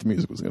 Oh, I thought the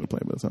music was going to play,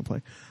 but it's not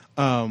playing.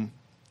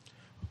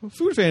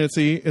 Food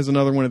Fantasy is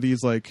another one of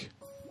these, like...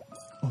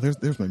 Oh,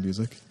 there's my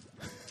music.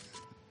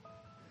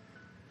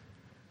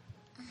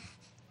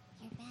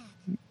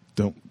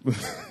 Don't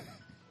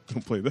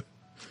play that.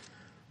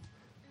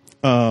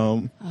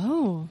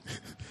 Oh.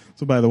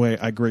 So, by the way,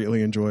 I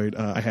greatly enjoyed.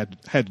 I had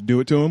to do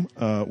it to him,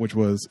 which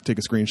was take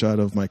a screenshot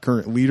of my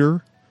current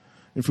leader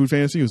in Food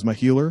Fantasy, who's my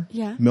healer,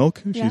 Yeah.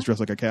 Milk. Yeah. She's dressed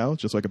like a cow,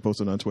 just so I could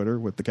post it on Twitter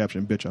with the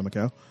caption, "Bitch, I'm a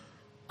cow."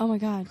 Oh my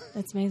God.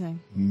 That's amazing.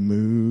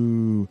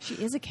 Moo. She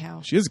is a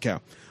cow. She is a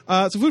cow.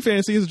 So Food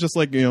Fantasy is just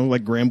like,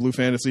 like Grand Blue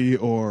Fantasy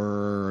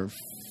or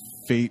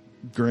Fate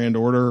Grand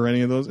Order or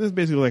any of those. It's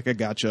basically like a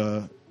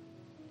gacha,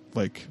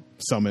 like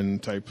summon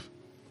type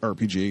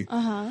RPG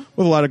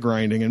with a lot of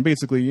grinding. And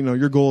basically,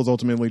 your goal is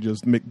ultimately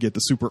just get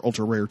the super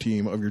ultra rare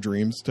team of your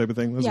dreams type of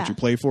thing. That's what you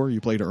play for.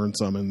 You play to earn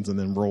summons and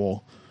then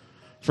roll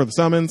for the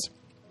summons.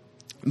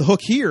 The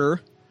hook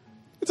here,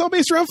 it's all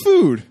based around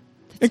food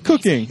and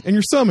cooking. And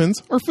your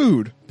summons are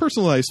food.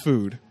 Personalized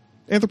food.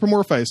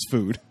 Anthropomorphized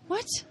food.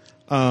 What?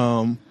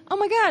 Oh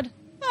my God.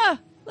 Ah,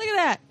 look at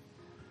that.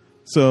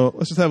 So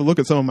let's just have a look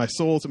at some of my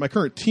souls. My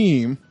current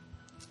team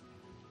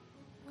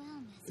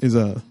is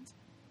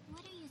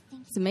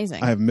It's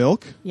amazing. I have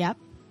Milk. Yep.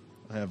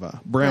 I have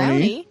a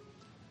Brownie.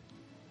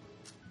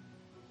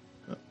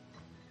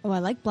 Oh, I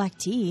like black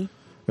tea.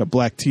 Got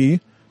Black Tea.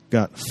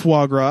 Got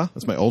Foie Gras.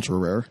 That's my ultra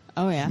rare.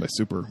 Oh yeah. My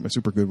super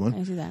good one.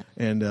 I see that.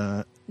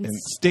 And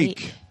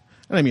Steak.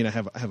 And I mean, I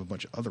have a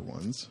bunch of other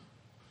ones.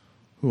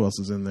 Who else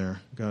is in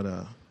there?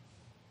 Got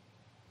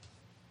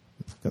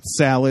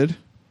Salad.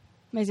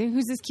 Amazing.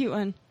 Who's this cute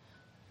one?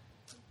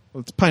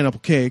 Well, it's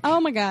Pineapple Cake.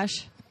 Oh my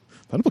gosh.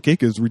 Pineapple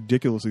Cake is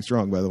ridiculously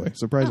strong, by the way.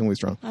 Surprisingly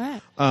strong.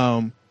 All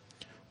right.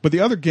 But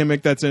the other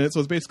gimmick that's in it, so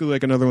it's basically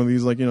like another one of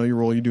these, like, you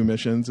roll, you do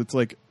missions. It's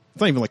like, it's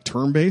not even like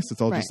turn-based.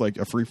 It's all just like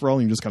a free-for-all,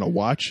 and you just kind of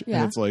watch. Yeah.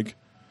 And it's like,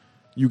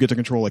 you get to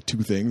control like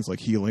two things, like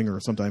healing, or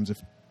sometimes if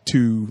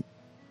two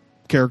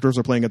characters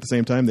are playing at the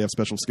same time, they have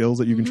special skills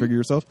that you can trigger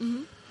yourself.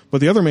 Mm-hmm. But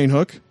the other main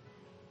hook,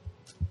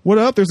 what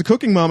up? There's a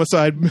Cooking Mama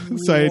side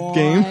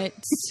game.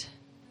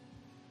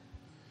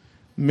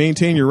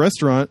 Maintain your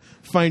restaurant.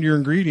 Find your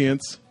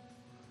ingredients.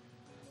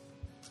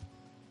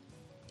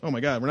 Oh my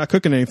God, we're not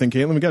cooking anything,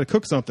 Caitlin. We got to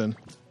cook something.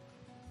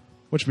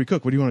 What should we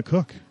cook? What do you want to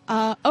cook?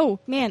 Oh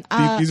man.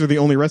 These are the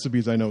only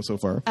recipes I know so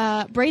far.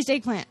 Braised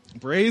eggplant.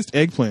 Braised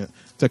eggplant.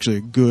 It's actually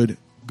a good.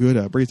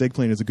 Braised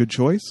eggplant is a good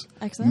choice.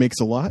 Excellent.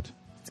 Makes a lot.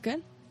 It's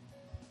good.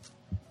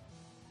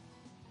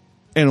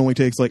 And only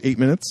takes like 8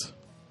 minutes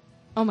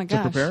Oh my to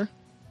gosh. prepare.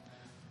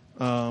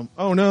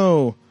 Oh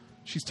no,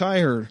 she's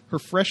tired. Her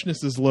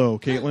freshness is low,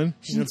 Caitlin.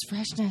 She needs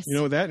freshness. You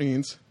know what that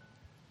means?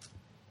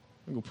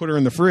 I'm gonna put her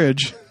in the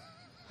fridge.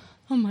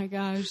 Oh my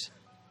gosh.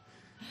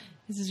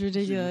 This is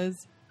ridiculous.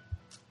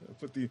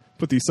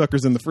 Put these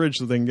suckers in the fridge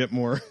so they can get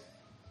more.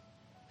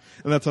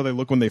 And that's how they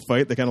look when they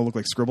fight. They kind of look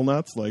like scribble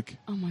knots, like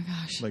Oh my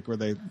gosh. like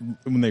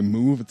when they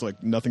move, it's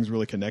like nothing's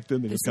really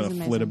connected. They just kind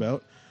of flit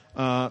about.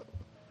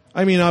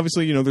 I mean,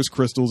 obviously, there's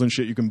crystals and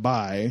shit you can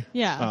buy.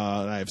 Yeah.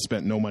 I have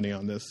spent no money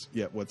on this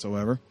yet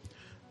whatsoever.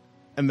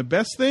 And the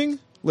best thing,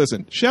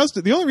 listen, shouts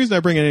to the only reason I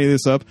bring any of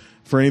this up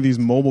for any of these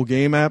mobile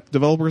game app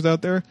developers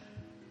out there.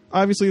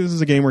 Obviously, this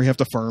is a game where you have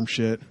to farm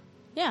shit.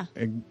 Yeah.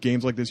 And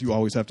games like this, you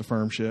always have to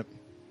farm shit.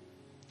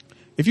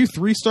 If you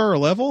 3-star a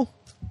level,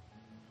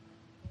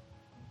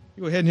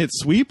 you go ahead and hit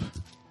sweep.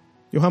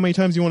 How many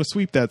times do you want to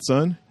sweep that,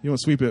 son? You want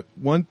to sweep it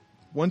one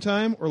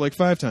time or like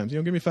 5 times?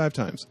 Give me 5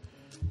 times.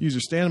 Use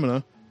your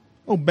stamina.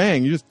 Oh,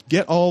 bang! You just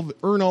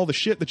earn all the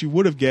shit that you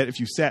would have get if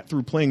you sat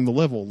through playing the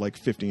level like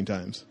 15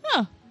 times.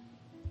 Huh.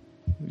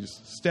 You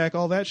just stack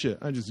all that shit.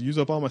 I just use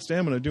up all my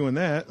stamina doing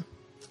that.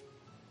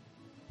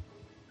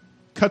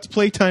 Cuts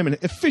playtime and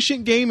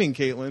efficient gaming,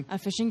 Caitlin.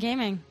 Efficient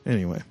gaming.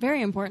 Anyway,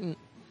 Very important.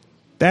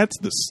 that's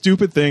the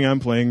stupid thing I'm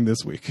playing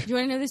this week. Do you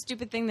want to know the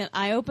stupid thing that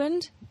I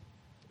opened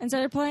and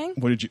started playing?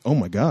 What did you? Oh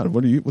my God!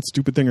 What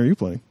stupid thing are you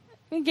playing?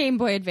 Game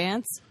Boy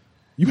Advance.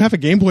 You have a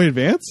Game Boy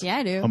Advance? Yeah,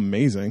 I do.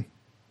 Amazing.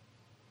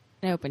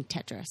 I opened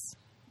Tetris.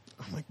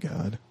 Oh my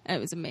God! It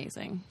was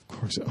amazing. Of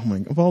course. Oh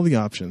my! Of all the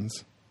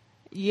options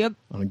Yep.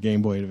 on a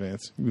Game Boy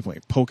Advance, you'd be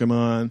playing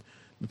Pokemon.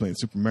 You'd be playing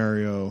Super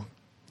Mario.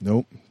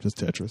 Nope, just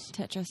Tetris.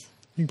 Tetris.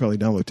 You can probably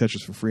download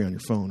Tetris for free on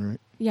your phone, right?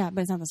 Yeah,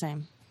 but it's not the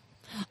same.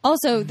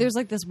 Also, there's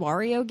like this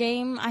Wario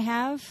game I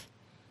have.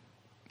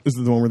 This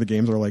is the one where the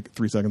games are like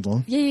 3 seconds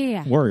long.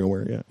 Yeah.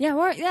 WarioWare, yeah.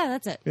 Yeah,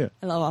 that's it. Yeah.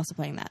 I love also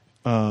playing that.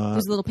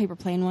 There's a little paper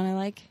plane one I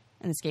like,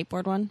 and the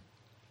skateboard one.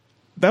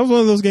 That was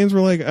one of those games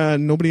where like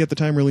nobody at the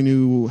time really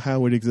knew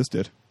how it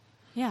existed.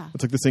 Yeah.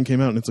 It's like this thing came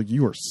out and it's like,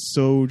 you are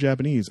so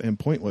Japanese and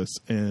pointless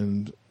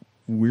and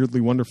weirdly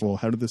wonderful.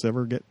 How did this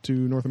ever get to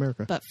North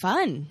America? But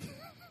fun.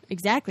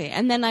 Exactly.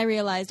 And then I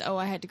realized,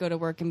 I had to go to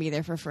work and be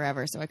there for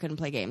forever, so I couldn't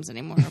play games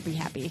anymore or be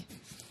happy.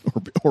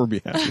 or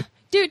be happy.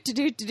 Do.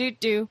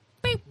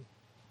 Beep.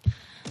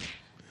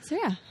 So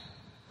yeah.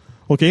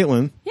 Well,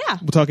 Caitlin, Yeah.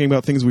 we're talking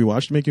about things we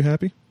watched to make you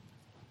happy.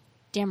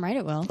 Damn right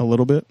it will. A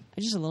little bit.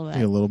 Just a little bit.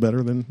 Yeah, a little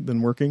better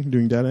than working,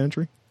 doing data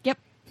entry. Yep.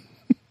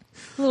 A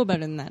little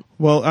better than that.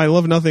 Well, I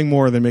love nothing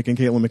more than making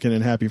Caitlin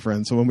McKinnon happy,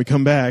 friends. So when we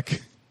come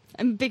back,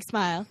 And big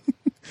smile.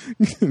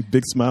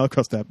 big smile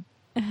across that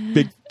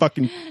big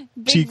fucking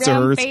Big cheeks of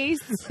round hers.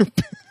 face.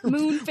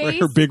 Moon face.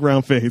 Her big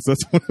round face.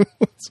 That's what it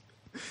was.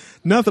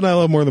 Nothing I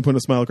love more than putting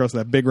a smile across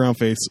that big round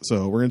face.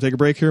 So we're going to take a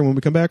break here. And when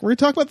we come back, we're going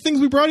to talk about the things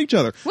we brought each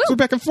other. Woo. So we're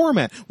back in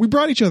format. We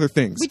brought each other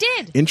things. We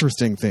did.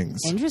 Interesting things.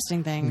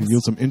 Interesting things.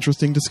 Yield some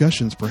interesting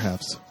discussions,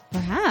 perhaps.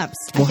 Perhaps.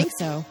 We'll I think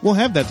so. We'll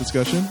have that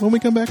discussion when we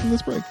come back from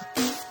this break.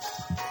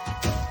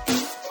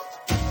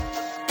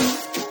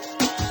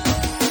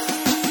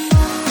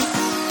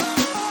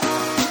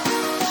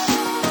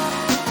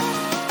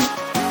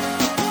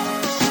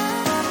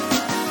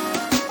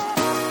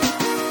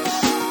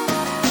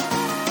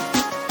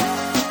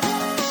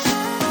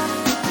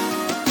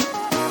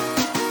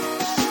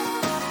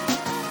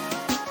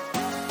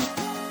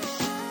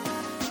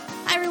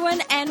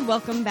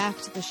 Welcome back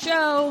to the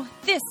show.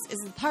 This is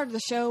the part of the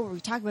show where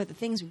we talk about the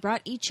things we brought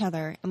each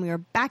other, and we are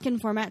back in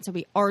format, so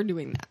we are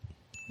doing that.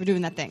 We're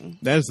doing that thing.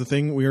 That is the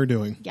thing we are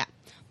doing. Yeah.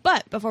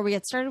 But before we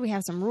get started, we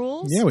have some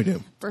rules. Yeah, we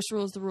do. First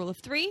rule is the rule of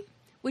 3,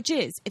 which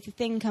is if the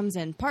thing comes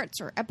in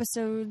parts or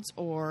episodes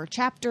or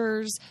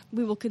chapters,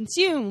 we will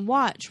consume,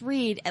 watch,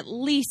 read at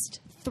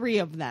least 3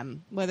 of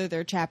them, whether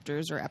they're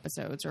chapters or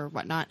episodes or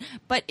whatnot.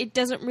 But it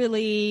doesn't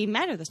really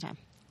matter this time.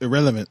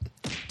 Irrelevant.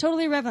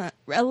 Totally irrelevant.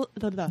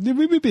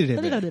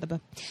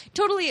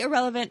 Totally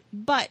irrelevant,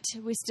 but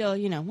we still,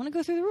 want to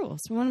go through the rules.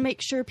 We want to make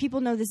sure people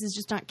know this is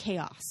just not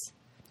chaos.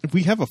 If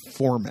we have a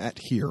format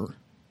here,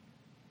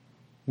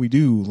 we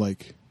do,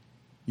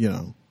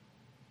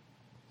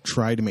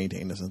 try to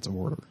maintain a sense of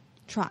order.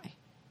 Try.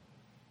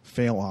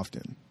 Fail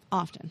often.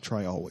 Often.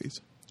 Try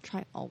always.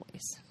 Try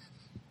always.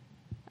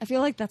 I feel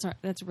like that's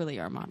really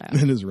our motto.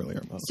 It is really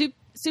our motto.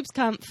 Soup's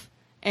comf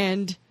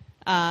and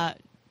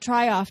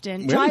try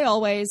often, Really? try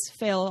always,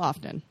 fail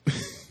often.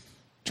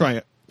 Try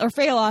it. Or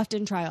fail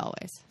often, try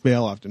always.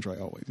 Fail often, try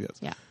always, yes.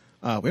 Yeah.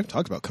 We haven't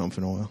talked about comf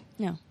in a while.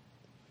 No.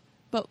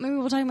 But maybe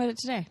we'll talk about it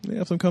today. We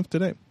have some comf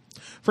today.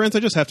 Friends,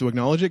 I just have to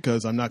acknowledge it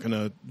because I'm not going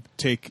to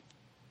take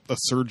a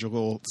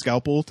surgical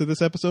scalpel to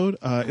this episode.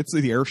 It's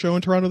the Air Show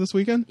in Toronto this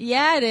weekend.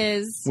 Yeah, it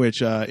is.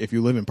 Which, if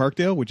you live in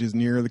Parkdale, which is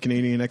near the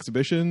Canadian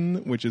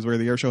Exhibition, which is where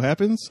the Air Show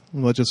happens,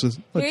 Here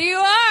you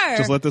are.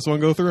 Just let this one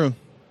go through.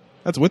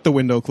 That's with the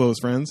window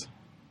closed, friends.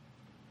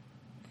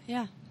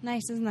 Yeah,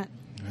 nice, isn't that?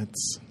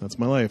 That's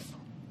my life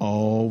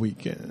all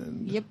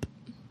weekend. Yep.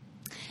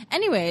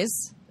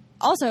 Anyways,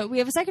 also, we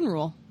have a second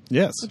rule.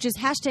 Yes. Which is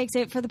hashtag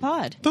save it for the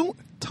pod. Don't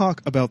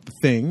talk about the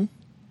thing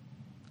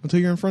until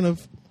you're in front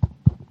of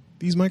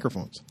these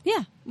microphones.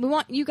 Yeah. We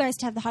want you guys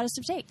to have the hottest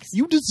of takes.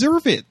 You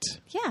deserve it.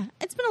 Yeah.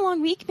 It's been a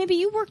long week. Maybe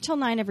you work till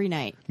 9 every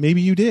night.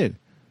 Maybe you did.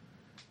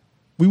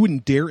 We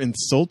wouldn't dare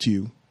insult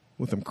you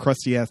with them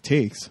crusty ass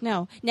takes.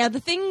 No. Now, the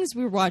things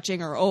we're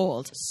watching are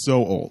old.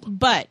 So old.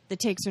 But the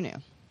takes are new.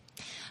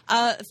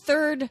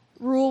 Third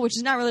rule, which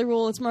is not really a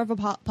rule, it's more of a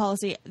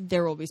policy,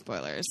 there will be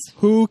spoilers.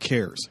 Who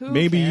cares? Who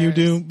Maybe cares? you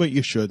do, but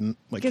you shouldn't.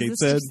 Like Kate it's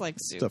said, just like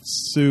soup. stuff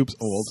soup's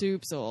old.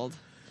 Soup's old.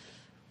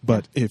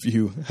 But if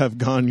you have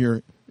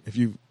if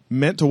you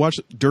meant to watch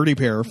Dirty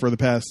Pair for the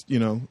past,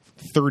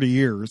 30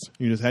 years,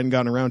 you just hadn't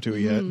gotten around to it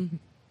yet,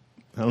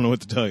 I don't know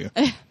what to tell you.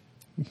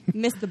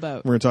 Missed the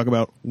boat. We're going to talk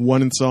about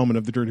one installment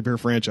of the Dirty Pair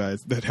franchise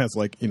that has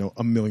 1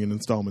 million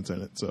installments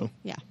in it. So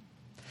Yeah.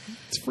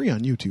 it's free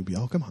on YouTube,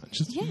 y'all. Come on.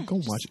 Just go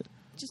watch it.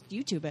 Just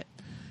YouTube it.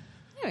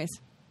 Anyways.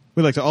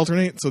 We like to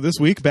alternate. So this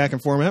week, back in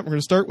format, we're going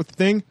to start with the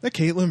thing that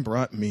Caitlin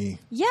brought me.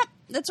 Yep,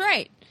 that's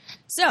right.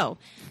 So,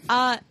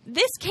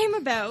 this came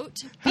about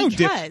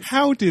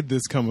How did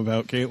this come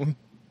about, Caitlin?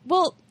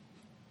 Well,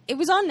 it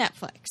was on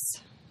Netflix,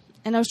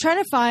 and I was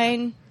trying to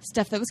find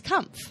stuff that was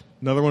comf.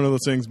 Another one of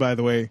those things, by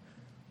the way,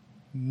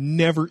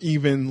 never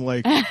even,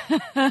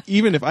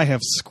 even if I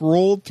have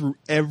scrolled through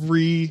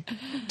every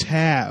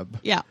tab,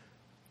 Yeah.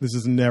 this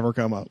has never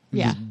come up. It's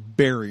Yeah. just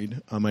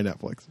buried on my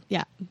Netflix.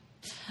 Yeah.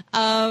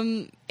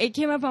 It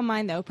came up on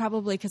mine, though,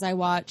 probably because I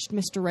watched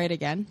Mr. Right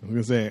again. I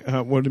was going to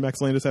say, what did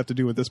Max Landis have to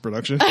do with this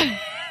production?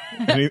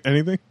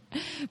 Anything?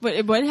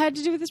 What had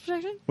to do with this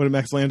production? What did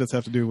Max Landis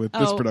have to do with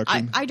this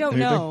production? I don't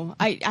Anything? know.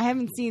 I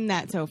haven't seen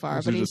that so far. Or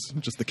is But it he's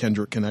just the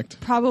Kendrick Connect.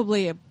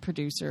 probably a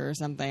producer or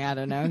something. I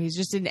don't know. He's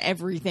just in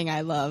everything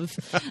I love.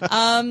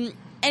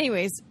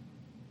 Anyways,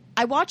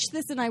 I watched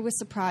this and I was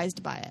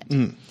surprised by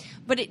it.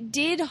 But it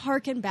did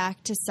harken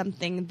back to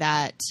something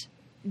that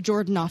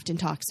Jordan often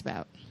talks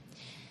about,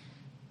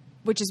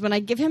 which is when I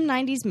give him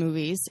 90s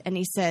movies and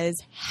he says,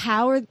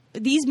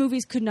 these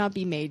movies could not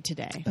be made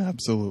today.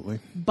 Absolutely.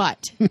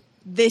 But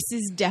this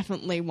is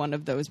definitely one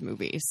of those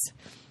movies.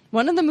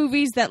 One of the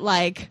movies that,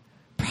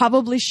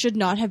 probably should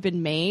not have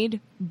been made,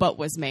 but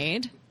was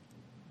made,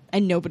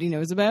 and nobody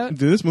knows about.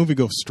 Did this movie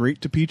go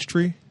straight to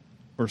Peachtree?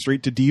 Or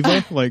straight to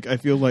Diva? I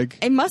feel like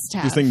It must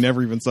have. this thing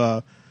never even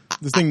saw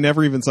This thing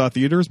never even saw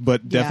theaters,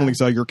 but definitely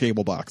Yeah. saw your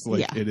cable box.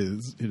 Like Yeah. it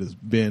has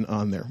been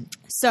on there.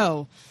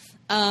 So,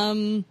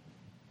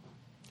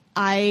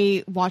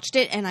 I watched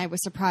it and I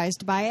was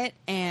surprised by it,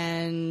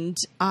 and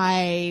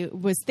I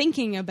was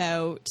thinking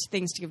about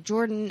things to give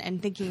Jordan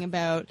and thinking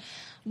about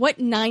what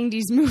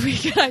 90s movie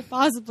could I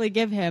possibly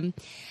give him.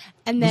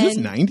 And then Was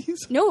this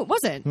 90s? No, it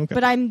wasn't. Okay.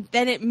 But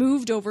then it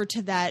moved over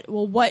to that,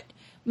 well, what,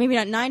 maybe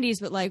not 90s,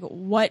 but like,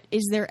 what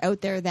is there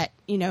out there that,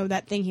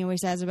 that thing he always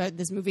says about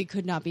this movie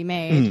could not be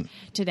made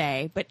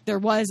today. But there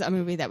was a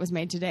movie that was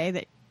made today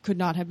that could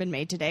not have been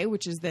made today,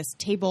 which is this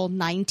Table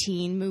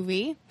 19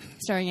 movie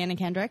starring Anna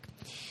Kendrick.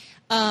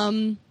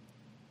 And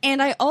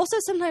I also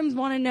sometimes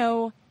want to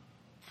know,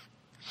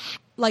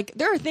 like,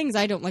 there are things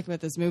I don't like about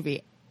this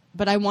movie,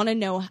 but I want to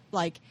know,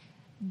 like,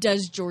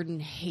 does Jordan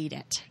hate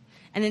it?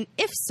 And then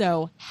if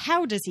so,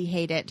 how does he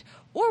hate it?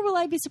 Or will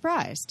I be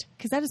surprised?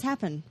 Because that has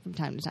happened from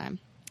time to time.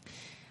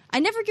 I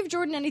never give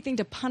Jordan anything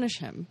to punish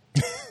him.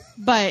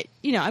 But,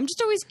 I'm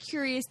just always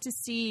curious to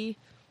see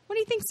what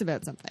he thinks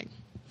about something.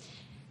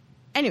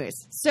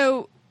 Anyways,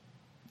 so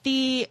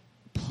the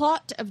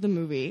plot of the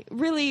movie,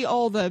 really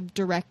all the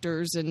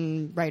directors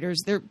and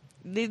writers,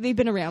 they've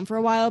been around for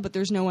a while, but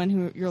there's no one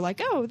who you're like,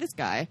 oh, this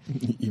guy.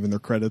 Even their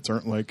credits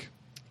aren't like,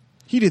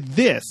 he did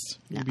this.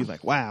 No. You'd be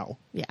like, wow.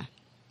 Yeah.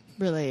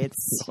 Really,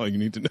 it's That's all you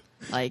need to know.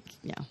 like,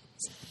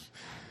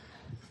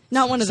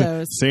 not one of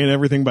those. Saying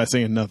everything by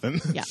saying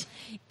nothing. Yeah.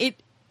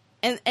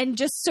 And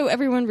just so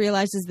everyone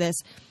realizes this,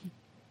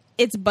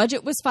 its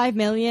budget was $5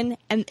 million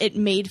and it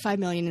made $5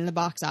 million in the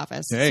box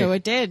office. Hey. So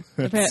it did.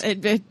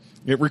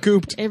 It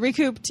recouped. It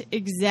recouped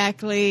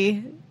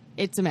exactly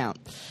its amount.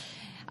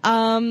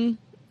 And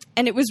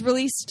it was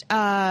released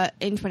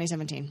in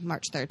 2017,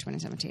 March 3rd,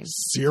 2017.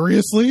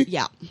 Seriously?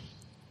 Yeah.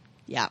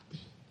 Yeah.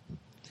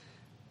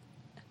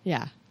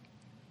 Yeah.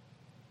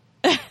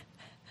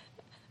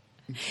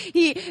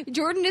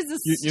 Jordan is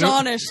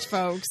astonished,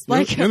 folks.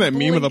 Like, you know that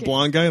meme of the blinking.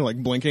 blonde guy like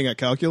blinking at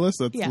calculus?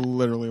 That's Yeah.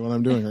 literally what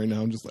I'm doing right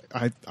now. I'm just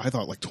like, I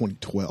thought like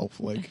 2012.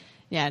 Like,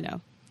 Yeah, I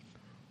know.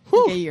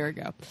 whew. Like a year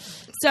ago.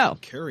 So,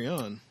 Carry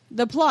on.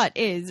 the plot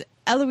is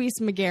Eloise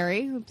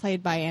McGarry, who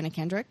played by Anna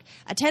Kendrick,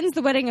 attends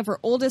the wedding of her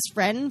oldest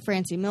friend,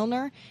 Francie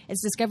Milner.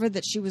 It's discovered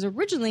that she was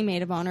originally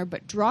maid of honor,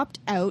 but dropped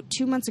out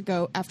 2 months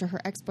ago after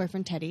her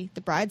ex-boyfriend Teddy, the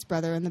bride's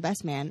brother and the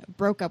best man,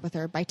 broke up with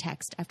her by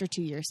text after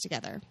 2 years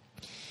together.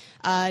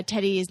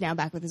 Teddy is now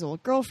back with his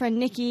old girlfriend,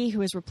 Nikki, who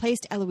has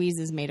replaced Eloise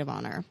as maid of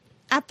honor.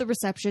 At the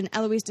reception,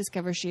 Eloise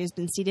discovers she has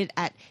been seated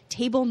at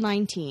table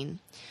 19.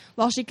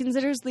 While she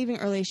considers leaving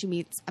early, she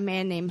meets a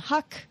man named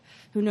Huck,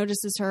 who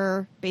notices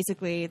her.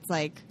 Basically, it's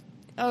like,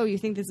 oh, you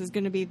think this is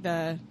going to be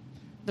the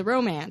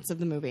romance of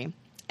the movie.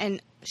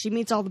 And she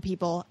meets all the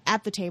people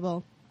at the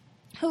table,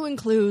 who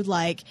include,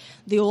 like,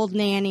 the old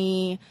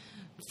nanny,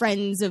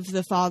 friends of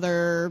the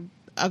father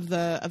of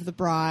the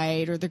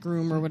bride or the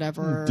groom or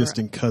whatever.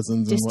 Distant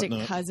cousins and Distant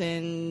whatnot.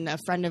 cousin, a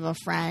friend of a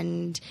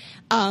friend.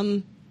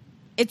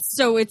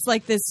 It's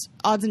like this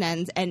odds and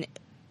ends, and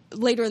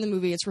later in the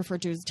movie it's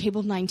referred to as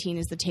table 19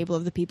 is the table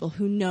of the people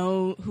who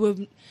knew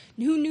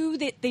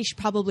that they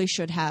probably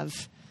should have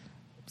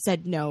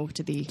said no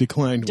to the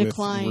Declined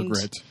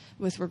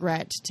with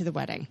regret. To the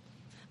wedding.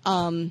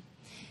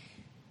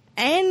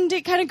 And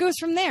it kind of goes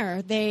from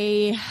there.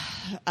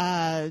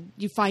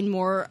 You find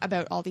more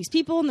about all these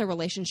people and their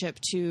relationship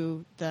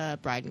to the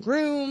bride and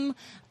groom.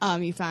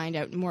 You find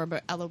out more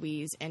about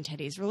Eloise and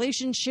Teddy's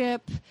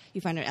relationship.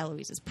 You find out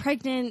Eloise is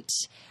pregnant.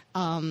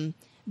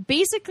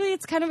 Basically,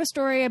 it's kind of a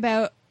story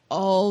about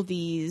all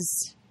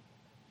these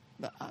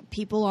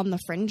people on the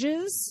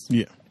fringes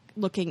Yeah.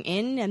 looking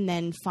in and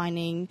then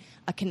finding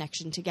a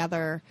connection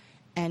together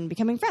and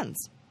becoming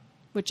friends,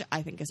 which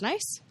I think is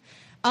nice.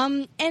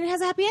 And it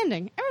has a happy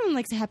ending. Everyone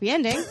likes a happy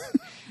ending.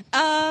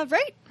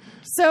 Right?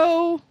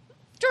 So,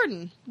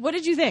 Jordan, what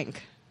did you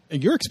think?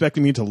 You're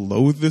expecting me to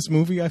loathe this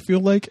movie, I feel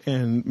like,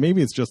 and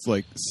maybe it's just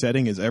like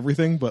setting is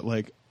everything, but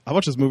like I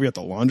watched this movie at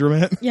the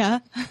laundromat. Yeah.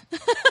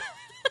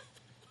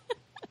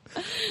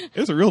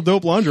 It's a real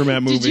dope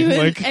laundromat movie. Did you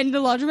like and the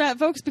laundromat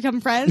folks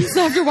become friends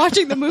after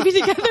watching the movie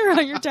together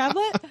on your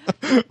tablet?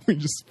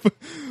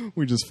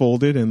 we just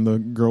folded, and the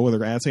girl with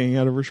her ass hanging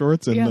out of her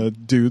shorts, and Yeah. the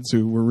dudes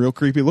who were real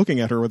creepy looking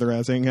at her with her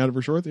ass hanging out of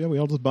her shorts. Yeah, we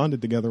all just bonded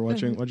together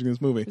watching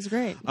this movie. It was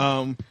great.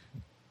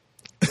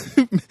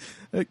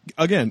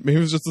 Again, maybe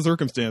it was just a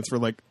circumstance for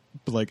like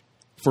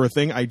for a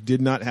thing I did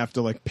not have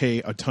to like pay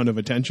a ton of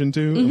attention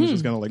to. It was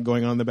just kind of like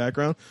going on in the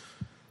background.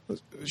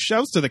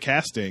 Shouts to the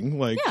casting,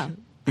 like. Yeah.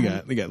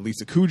 You got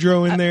Lisa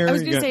Kudrow in there. I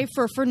was You going to got-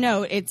 say, for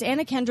note, it's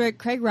Anna Kendrick,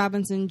 Craig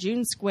Robinson,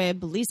 June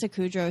Squibb, Lisa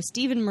Kudrow,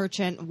 Stephen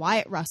Merchant,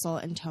 Wyatt Russell,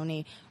 and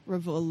Tony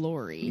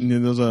Rivolori. Yeah,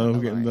 those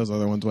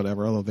other ones,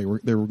 whatever. Although they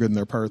were good in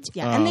their parts.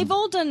 Yeah, and they've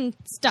all done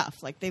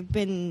stuff. Like, they've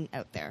been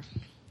out there.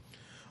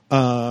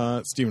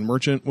 Stephen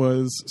Merchant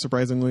was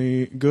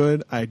surprisingly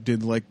good. I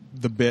did like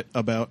the bit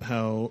about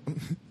how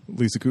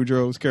Lisa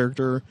Kudrow's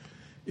character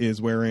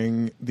is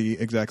wearing the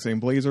exact same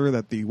blazer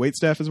that the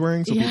waitstaff is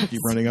wearing. So people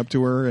keep running up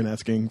to her and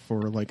asking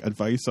for like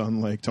advice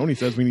on like, Tony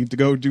says we need to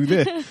go do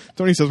this.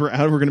 Tony says we're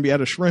going to be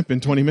out of shrimp in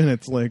 20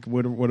 minutes. Like,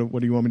 what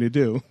do you want me to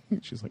do?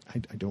 She's like,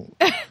 I don't.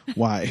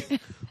 Why?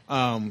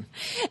 And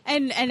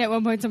at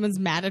one point someone's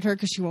mad at her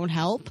because she won't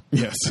help.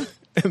 Yes.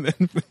 And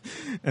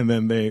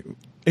then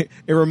it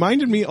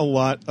reminded me a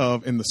lot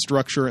of in the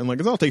structure, and like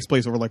it all takes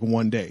place over like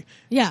one day.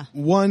 Yeah.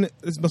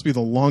 This must be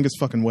the longest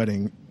fucking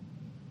wedding.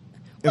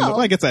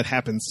 Well, I guess that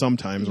happens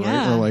sometimes,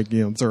 right? Or like,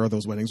 there are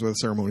those weddings where the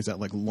ceremony's at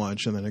like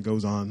lunch and then it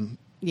goes on.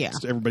 Yeah.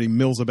 Everybody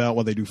mills about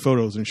while they do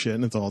photos and shit,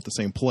 and it's all at the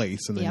same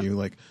place. And then you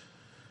like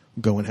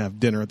go and have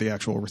dinner at the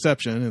actual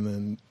reception and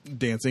then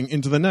dancing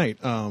into the night.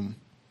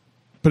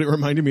 But it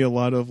reminded me a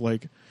lot of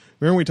like,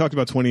 remember we talked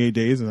about 28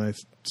 Days, and I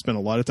spent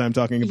a lot of time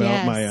talking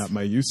about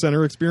my youth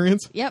center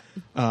experience. Yep.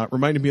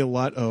 Reminded me a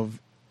lot of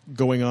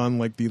going on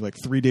like the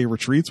 3-day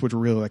retreats, which were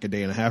really like a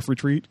day and a half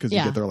retreat, because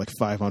you get there like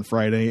 5 on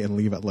Friday and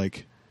leave at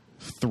like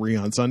 3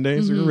 on Sunday.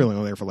 So you're really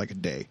only there for like a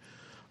day.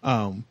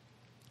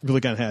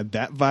 Really kind of had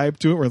that vibe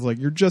to it, where it's like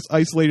you're just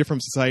isolated from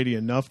society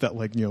enough that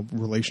like,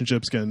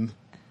 relationships can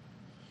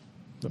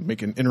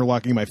make an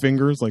interlocking my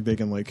fingers, like they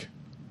can like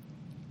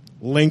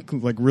link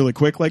like really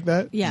quick like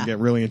that. Yeah. And get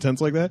really intense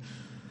like that.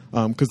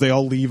 Because they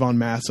all leave en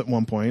masse at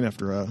one point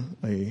after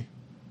a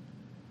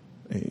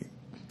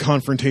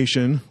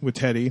confrontation with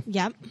Teddy.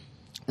 Yep.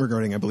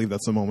 Regarding, I believe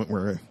that's the moment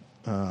where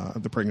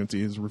the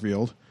pregnancy is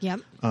revealed.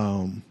 Yep.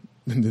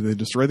 Did they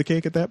destroy the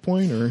cake at that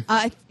point, or?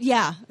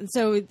 Yeah.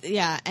 So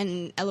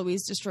and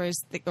Eloise destroys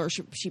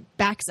she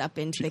backs up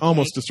into the cake.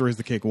 Almost destroys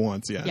the cake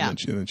once, yeah. Yeah.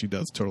 And then she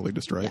does totally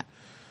destroy it.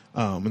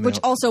 Which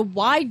also,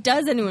 why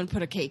does anyone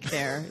put a cake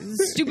there?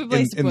 It's a stupid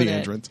place to in put the it.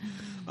 entrance.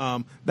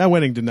 That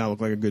wedding did not look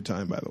like a good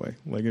time, by the way.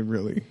 Like it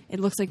really. It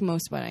looks like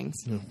most weddings.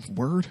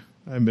 Word?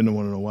 I haven't been to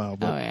one in a while.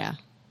 But oh yeah.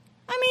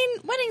 I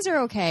mean, weddings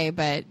are okay,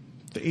 but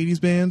the 80s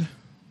band.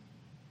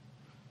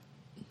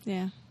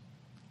 Yeah.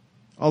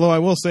 Although I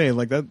will say,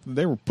 like that,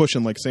 they were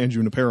pushing like San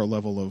Junipero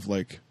level of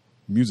like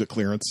music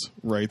clearance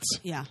rights.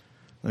 Yeah.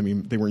 I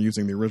mean, they weren't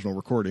using the original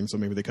recording, so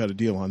maybe they cut a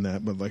deal on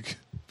that. But like,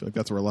 I feel like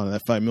that's where a lot of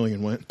that $5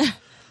 million went.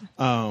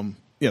 So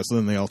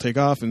then they all take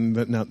off, and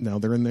now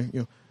they're in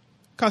there.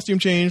 Costume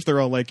change.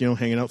 They're all like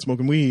hanging out,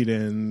 smoking weed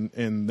in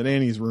the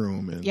nanny's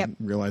room, and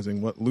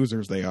realizing what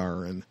losers they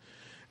are, and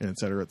et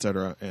cetera, et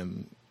cetera.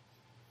 And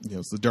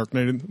it's the dark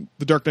night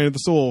of the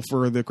soul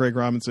for the Craig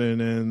Robinson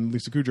and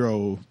Lisa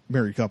Kudrow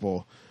married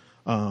couple.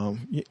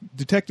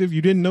 Detective,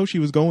 you didn't know she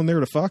was going there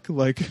to fuck?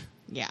 Like,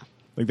 yeah.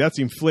 Like, that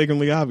seemed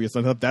flagrantly obvious.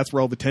 I thought that's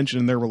where all the tension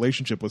in their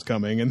relationship was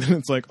coming. And then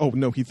it's like, oh,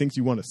 no, he thinks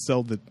you want to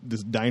sell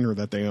this diner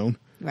that they own.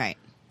 Right.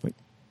 Like,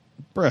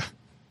 bruh.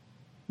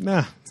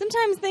 Nah.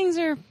 Sometimes things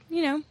are,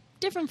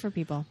 different for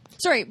people.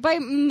 Sorry,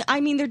 I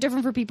mean they're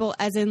different for people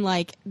as in,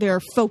 like, their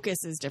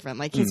focus is different.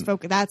 Like, his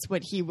focus, that's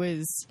what he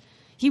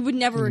would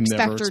never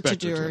expect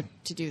her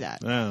to do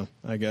that. Oh,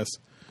 I guess.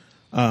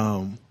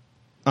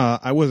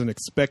 I wasn't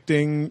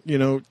expecting,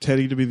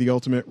 Teddy to be the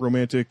ultimate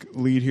romantic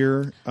lead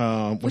here,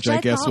 which I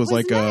guess was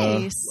like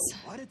nice.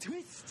 What a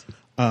twist.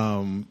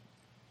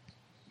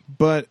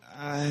 But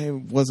I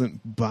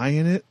wasn't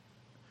buying it.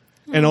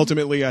 And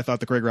ultimately, I thought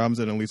the Craig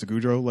Robinson and Lisa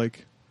Kudrow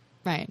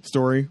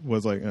story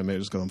was like, I mean,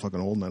 just because I'm fucking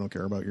old and I don't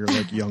care about your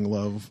like young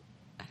love,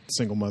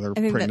 single mother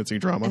pregnancy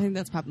drama. I think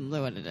that's probably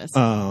what it is.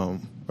 I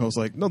was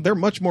like, no, they're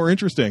much more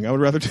interesting. I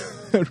would rather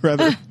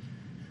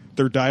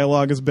their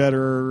dialogue is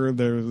better.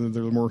 There's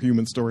a more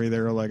human story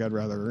there. Like, I'd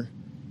rather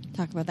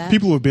talk about that.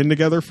 People who have been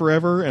together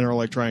forever and are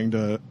like trying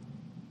to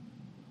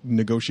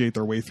negotiate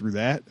their way through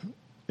that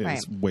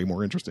is way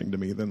more interesting to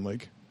me than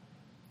like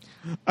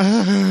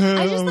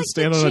I just like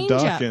stand on a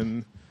duck up.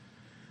 And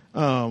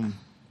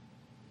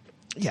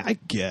yeah, I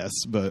guess,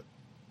 but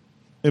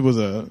it was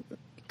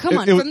Come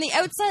on, from the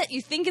outset,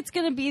 you think it's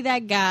going to be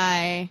that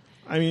guy.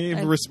 I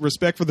mean,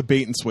 respect for the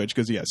bait and switch,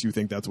 because yes, you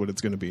think that's what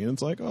it's going to be, and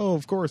it's like, oh,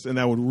 of course, and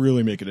that would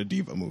really make it a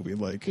diva movie,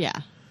 like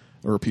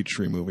or a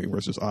Peachtree movie, where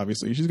it's just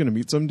obviously she's going to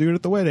meet some dude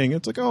at the wedding.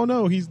 It's like, oh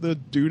no, he's the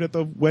dude at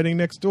the wedding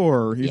next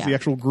door. He's the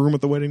actual groom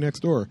at the wedding next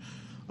door.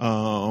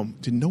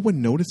 Did no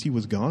one notice he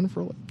was gone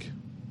for like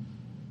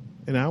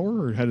an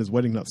hour, or had his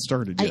wedding not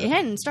started yet? It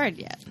hadn't started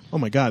yet. Oh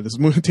my god, this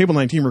Table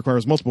 19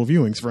 requires multiple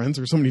viewings, friends.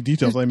 There's so many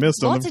details I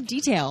missed. Lots of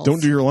details.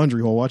 Don't do your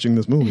laundry while watching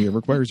this movie. It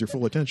requires your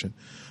full attention.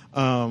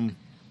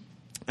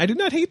 I did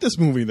not hate this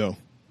movie, though,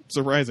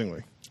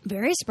 surprisingly.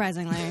 Very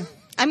surprisingly.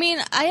 I mean,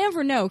 I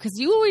never know, because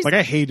you always... Like,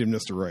 I hated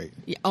Mr. Right.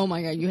 Yeah, oh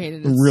my god, you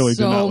hated it really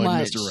so did not much.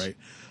 like Mr.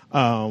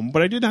 Right.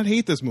 But I did not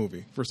hate this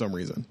movie for some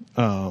reason.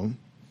 Maybe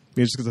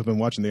just because I've been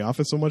watching The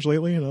Office so much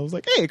lately, and I was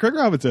like, hey, Craig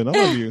Robinson, I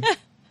love you.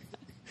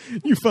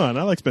 You're fun.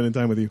 I like spending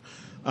time with you.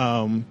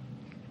 And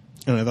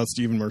I thought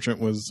Stephen Merchant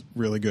was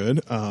really good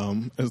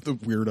as the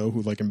weirdo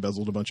who like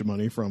embezzled a bunch of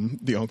money from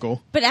the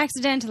uncle. But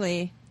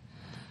accidentally.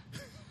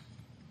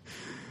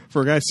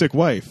 For a guy's sick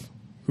wife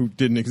who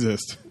didn't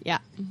exist. Yeah.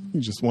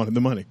 He just wanted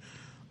the money.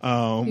 He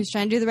was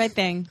trying to do the right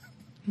thing.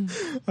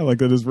 I like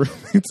that his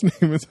roommate's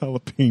name is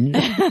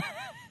Jalapeno.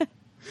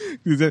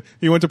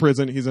 He went to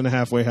prison. He's in a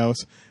halfway house,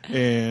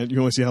 and you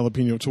only see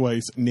Jalapeno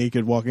twice,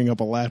 naked, walking up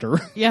a ladder.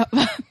 Yep.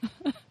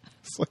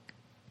 It's like,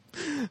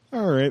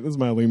 all right, this is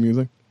mildly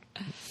amusing.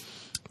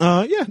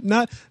 Yeah,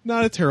 not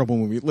a terrible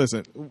movie.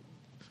 Listen, you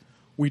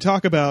want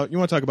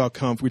to talk about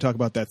comfort, we talk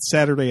about that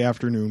Saturday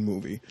afternoon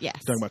movie. Yes.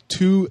 We're talking about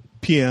 2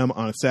 p.m.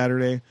 on a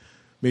Saturday.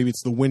 Maybe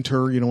it's the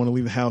winter. You don't want to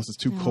leave the house. It's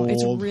too cold.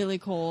 It's really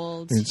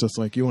cold. And it's just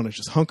like you want to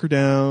just hunker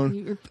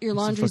down. Your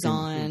laundry's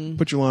on.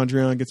 Put your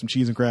laundry on. Get some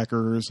cheese and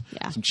crackers.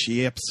 Yeah. Some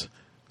chips.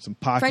 Some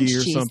Pocky French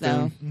or cheese,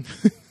 something.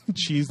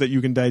 Cheese that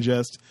you can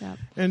digest. Yep.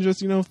 And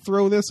just,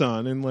 throw this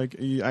on. And like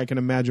I can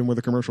imagine where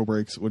the commercial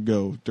breaks would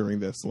go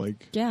during this.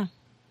 Like, Yeah.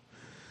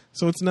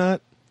 so it's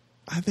not.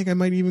 I think I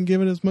might even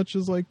give it as much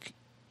as like.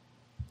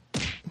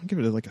 I'll give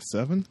it like a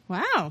 7.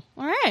 Wow. All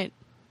right.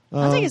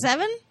 I'll take a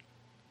 7.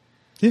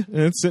 Yeah, and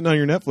it's sitting on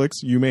your Netflix.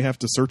 You may have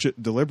to search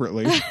it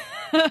deliberately.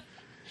 And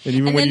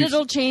even And when then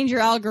it'll change your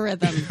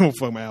algorithm. oh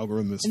fuck, my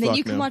algorithm is And fucked then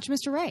you can now. watch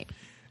Mr. Right.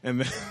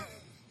 And then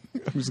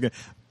I'm just gonna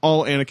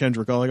all Anna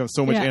Kendrick. I got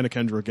so much Yeah. Anna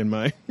Kendrick in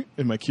my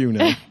queue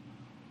now.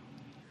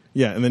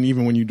 Yeah, and then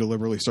even when you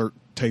deliberately start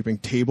typing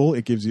table,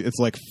 it gives you it's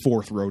like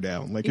 4th row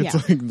down. Like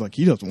it's Yeah. like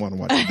he doesn't want to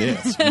watch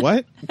this.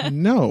 What?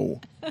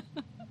 No.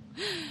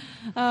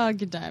 Oh,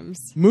 good times.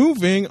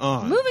 Moving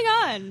on. Moving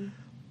on.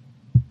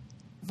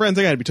 Friends,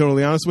 I gotta be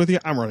totally honest with you.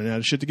 I'm running out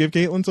of shit to give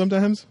Caitlin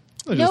sometimes.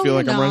 I just feel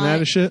like I'm running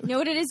out of shit. You know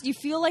what it is? You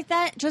feel like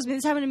that? Trust me,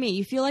 this happened to me.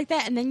 You feel like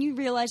that, and then you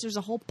realize there's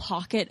a whole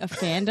pocket of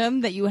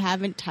fandom that you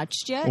haven't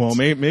touched yet. Well,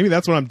 maybe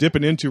that's what I'm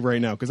dipping into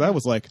right now, because I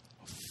was like,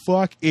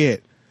 fuck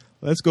it.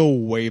 Let's go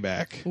way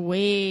back.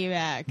 Way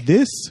back.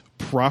 This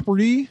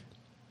property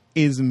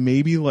is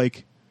maybe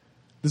like,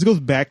 this goes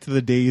back to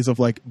the days of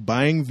like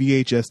buying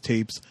VHS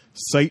tapes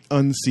sight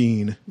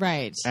unseen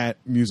Right. at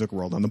Music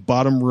World on the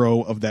bottom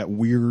row of that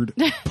weird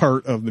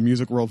part of the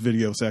Music World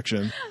video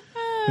section.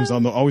 It was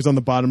always on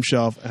the bottom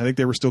shelf. I think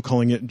they were still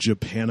calling it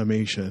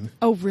Japanimation.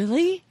 Oh,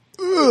 really?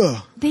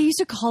 Ugh. They used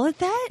to call it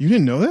that? You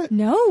didn't know that?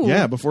 No.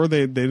 Yeah, before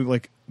they didn't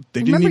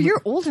Remember, even,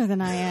 you're older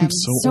than I am. I'm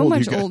so old,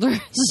 much you guys. older.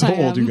 Than So I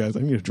old, you am. guys. I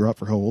need to drop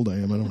for how old I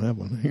am. I don't have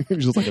one.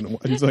 He's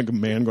just like a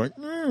man going.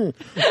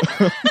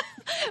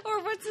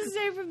 Or what's his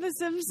name from The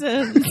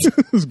Simpsons?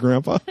 His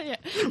grandpa. Yeah.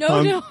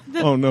 No.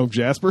 Oh no,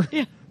 Jasper.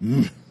 Yeah.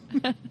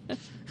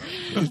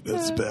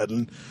 That's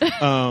bad.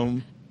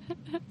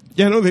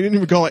 Yeah, no, they didn't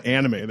even call it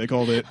anime. They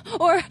called it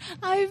Or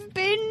I've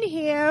been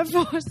here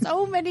for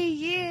so many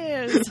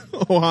years.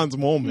 Hans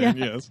Moleman.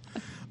 Yeah. Yes.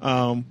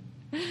 I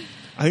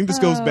think this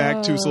goes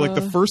back to like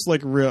the first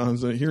like real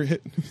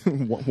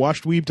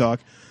washed weeb talk.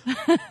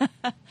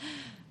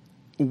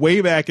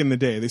 Way back in the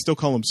day, they still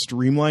call them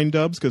Streamline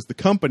dubs because the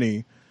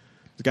company,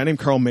 the guy named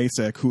Carl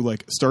Masek, who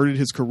like started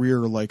his career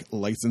like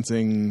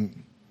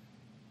licensing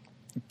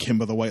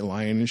Kimba the White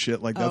Lion and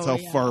shit. Like that's how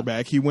far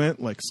back he went.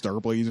 Like Star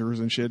Blazers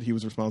and shit. He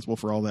was responsible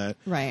for all that.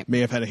 Right. May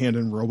have had a hand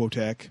in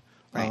Robotech.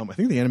 Right. I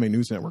think the Anime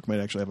News Network might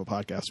actually have a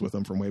podcast with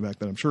him from way back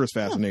then. I'm sure it's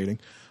fascinating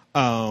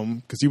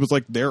because he was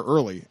like there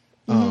early,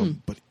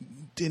 but he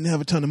didn't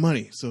have a ton of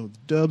money, so the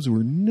dubs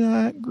were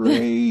not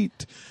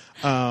great.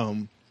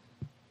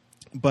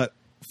 But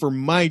for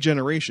my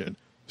generation,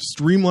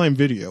 Streamline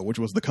Video, which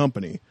was the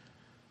company,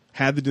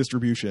 had the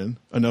distribution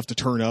enough to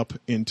turn up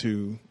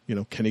into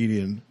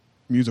Canadian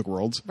music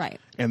worlds, Right.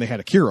 And they had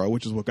Akira,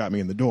 which is what got me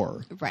in the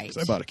door, Right.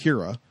 Because I bought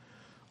Akira,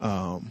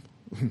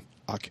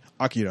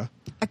 Akira.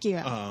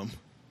 Akira.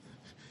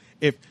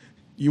 If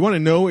you want to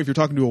know if you're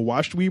talking to a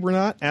washed weeb or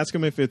not, ask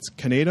him if it's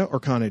Canada or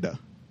Canada.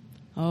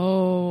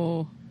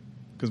 Oh.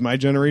 Because my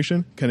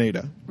generation,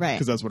 Canada. Right.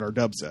 Because that's what our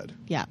dub said.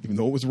 Yeah. Even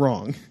though it was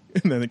wrong.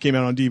 And then it came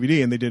out on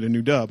DVD and they did a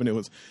new dub and it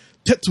was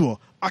Tetsuo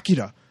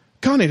Akira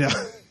Kaneda.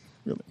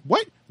 You're like,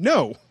 what?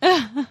 No.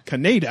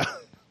 Kaneda.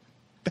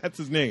 That's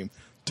his name.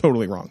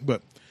 Totally wrong.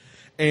 But,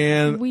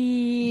 and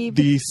Weeb.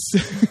 the,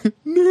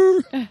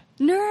 nerd.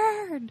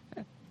 Nerd.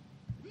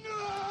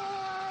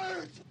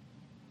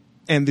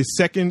 And the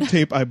second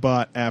tape I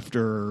bought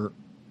after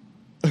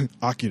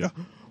Akira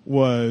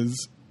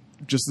was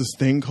just this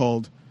thing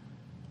called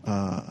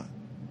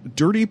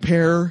Dirty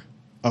Pair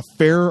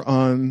Affair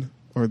on,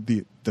 or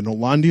the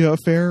Nolandia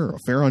Affair, or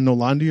Affair on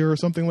Nolandia or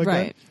something like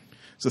Right.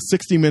 that. It's a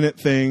 60-minute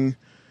thing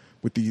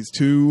with these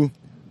two.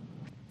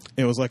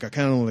 It was like a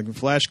kind of like a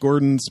Flash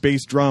Gordon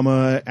space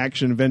drama,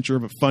 action adventure,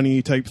 but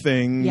funny type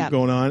thing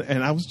going on.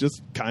 And I was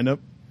just kind of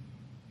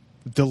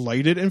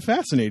delighted and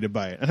fascinated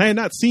by it. And I had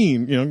not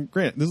seen,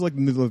 granted, this is like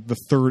the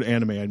third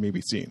anime I'd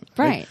maybe seen.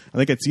 Right. I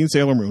think I'd seen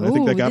Sailor Moon. I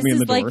think that got me in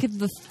the door. This is like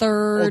the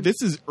third. Oh,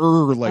 this is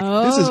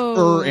this is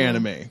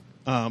anime.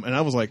 And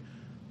I was like,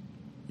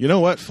 you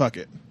know what? Fuck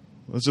it.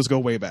 Let's just go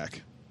way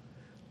back.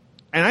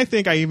 And I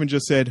think I even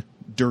just said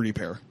Dirty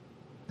Pair.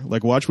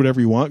 Like, watch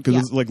whatever you want,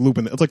 because it's like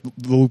Lupin. It's like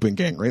the Lupin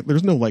gang, right?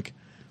 There's no like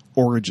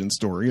origin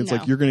story. It's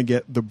like you're going to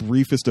get the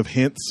briefest of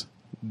hints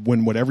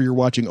when whatever you're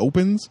watching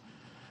opens.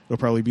 It'll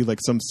probably be like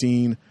some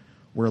scene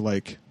where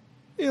like,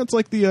 it's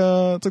like the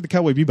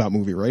Cowboy Bebop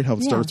movie, right? How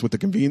it starts with the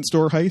convenience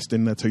store heist,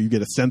 and that's how you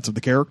get a sense of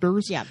the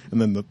characters. Yeah. And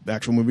then the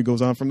actual movie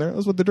goes on from there.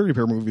 That's what the Dirty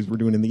Pair movies were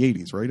doing in the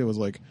 80s, right? It was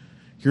like,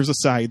 here's a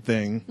side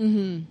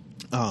thing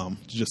to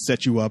just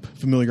set you up,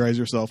 familiarize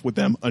yourself with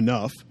them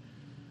enough,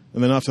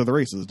 and then off to the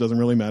races. It doesn't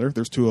really matter.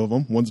 There's two of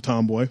them. One's a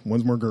tomboy.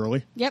 One's more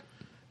girly. Yep.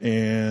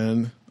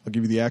 And I'll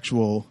give you the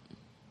actual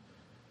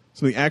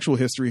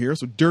history here.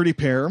 So Dirty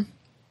Pair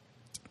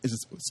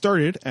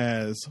started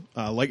as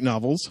light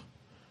novels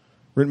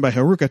written by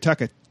Haruka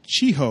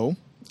Takachiho,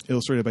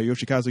 illustrated by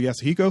Yoshikazu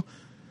Yasuhiko.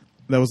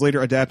 That was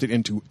later adapted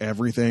into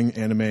everything: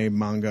 anime,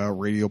 manga,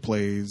 radio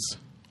plays,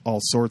 all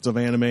sorts of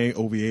anime,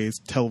 OVAs,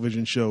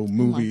 television show,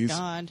 movies. Oh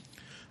my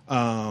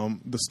God.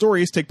 The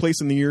stories take place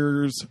in the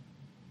years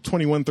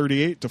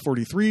 2138 to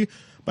 43,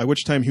 by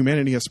which time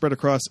humanity has spread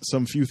across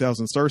some few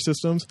thousand star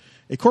systems.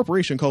 A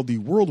corporation called the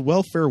World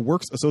Welfare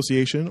Works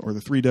Association, or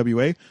the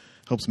 3WA,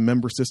 helps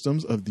member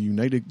systems of the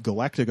United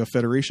Galactica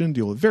Federation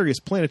deal with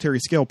various planetary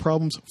scale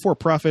problems for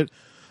profit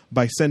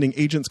by sending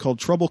agents called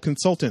Trouble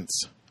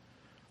Consultants.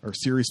 Our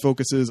series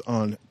focuses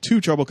on two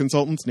Trouble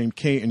Consultants named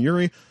Kei and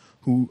Yuri,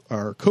 who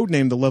are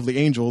codenamed the Lovely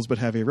Angels, but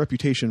have a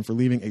reputation for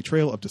leaving a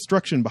trail of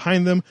destruction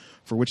behind them,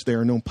 for which they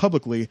are known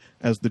publicly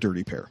as the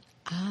Dirty Pair.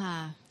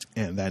 Ah.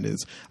 And that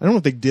is, I don't know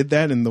if they did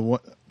that in the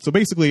one. So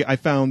basically, I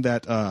found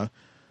that a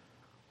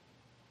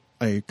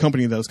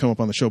company that has come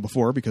up on the show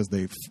before, because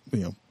they've,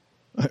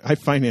 I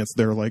financed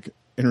their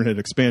internet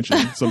expansion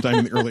sometime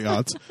in the early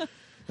aughts,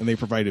 and they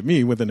provided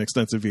me with an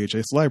extensive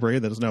VHS library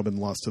that has now been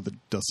lost to the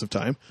dust of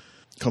time,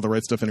 called the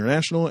Right Stuff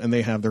International, and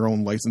they have their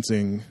own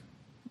licensing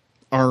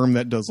arm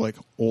that does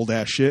old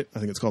ass shit. I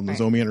think it's called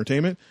Nozomi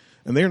Entertainment,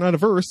 and they are not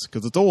averse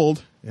because it's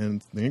old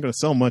and they ain't going to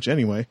sell much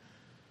anyway.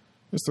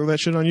 Just throw that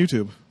shit on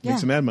YouTube. Make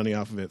some ad money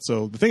off of it.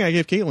 So the thing I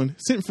gave Caitlin,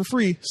 sitting for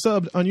free,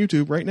 subbed on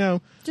YouTube right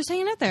now. Just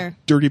hanging out there.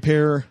 Dirty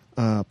Pair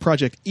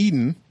Project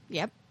Eden.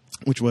 Yep.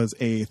 Which was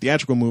a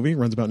theatrical movie.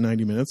 Runs about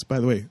 90 minutes. By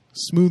the way,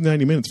 smooth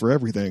 90 minutes for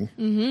everything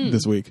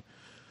this week.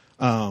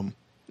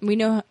 We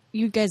know,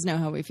 you guys know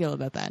how we feel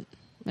about that.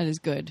 That is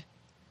good.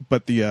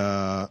 But the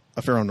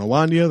Affair on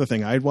Nolandia, the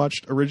thing I'd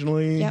watched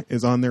originally,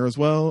 is on there as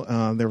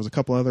well. There was a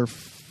couple other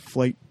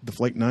the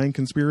Flight 9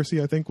 Conspiracy,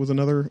 I think, was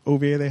another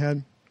OVA they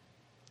had.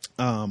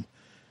 That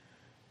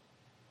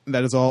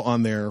is all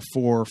on there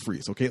for free.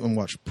 So Caitlin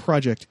watched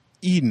Project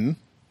Eden,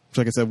 which,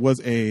 like I said,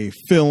 was a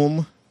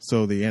film.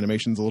 So the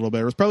animation's a little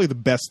better. It's probably the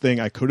best thing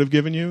I could have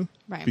given you,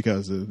 right?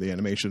 Because the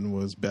animation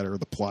was better.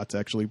 The plot's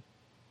actually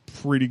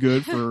pretty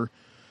good for,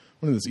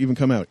 when did this even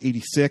come out?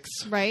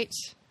 86. Right.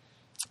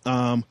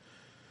 So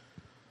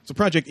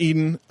Project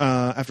Eden,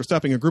 after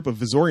stopping a group of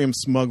Visorium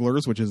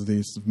smugglers, which is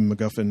the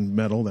MacGuffin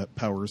metal that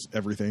powers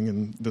everything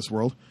in this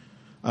world,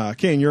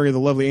 Kei and Yuri, the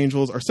Lovely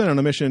Angels, are sent on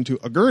a mission to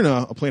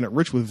Agurna, a planet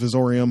rich with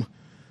Visorium.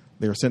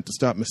 They are sent to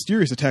stop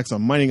mysterious attacks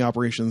on mining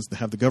operations that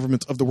have the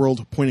governments of the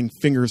world pointing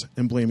fingers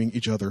and blaming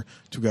each other,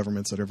 to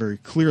governments that are very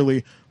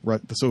clearly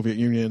the Soviet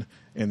Union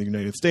and the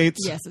United States.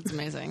 Yes, it's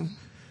amazing.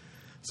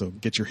 So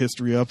get your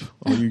history up,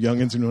 all you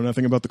youngins who know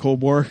nothing about the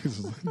Cold War.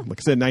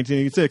 Like I said,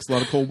 1986, a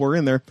lot of Cold War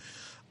in there.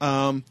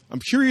 I'm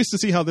curious to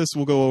see how this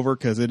will go over,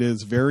 because it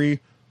is very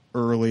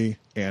early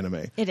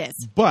anime. It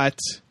is. But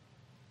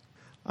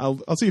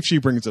I'll see if she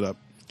brings it up.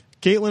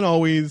 Caitlin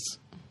always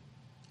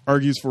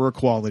argues for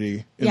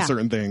equality in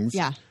certain things.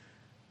 Yeah.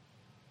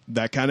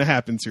 That kind of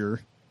happens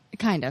here.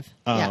 Kind of.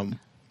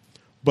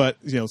 But,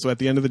 so at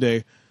the end of the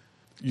day,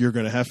 you're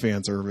going to have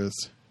fan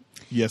service.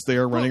 Yes, they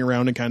are running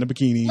around in kind of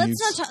bikinis.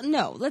 Let's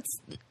not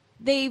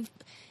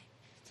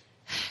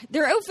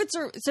their outfits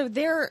are, so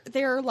they're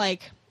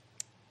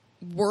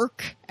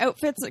work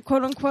outfits,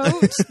 quote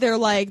unquote. They're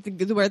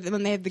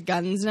when they have the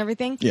guns and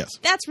everything. Yes.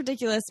 That's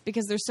ridiculous,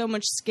 because there's so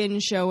much skin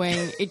showing.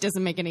 It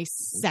doesn't make any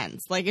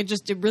sense.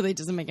 It really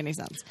doesn't make any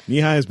sense.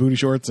 Knee highs, booty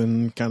shorts,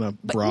 and kind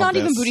of But bra not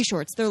vests. even booty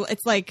shorts.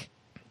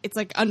 It's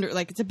under,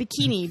 it's a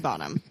bikini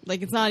bottom.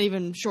 It's not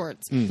even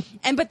shorts.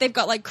 But they've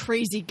got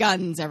crazy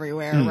guns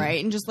everywhere,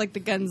 right? And just the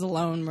guns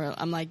alone,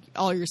 I'm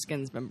all your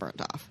skin's been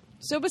burnt off.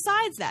 So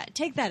besides that,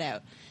 take that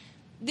out.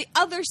 The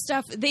other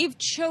stuff, they've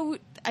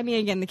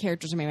again, the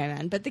characters are made by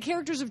men, but the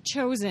characters have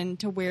chosen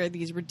to wear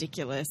these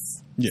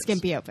ridiculous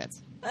skimpy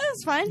outfits.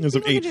 That's fine. There's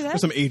some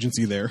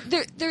agency there.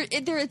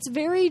 It's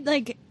very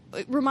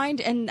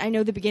and I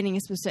know the beginning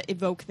is supposed to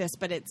evoke this,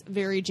 but it's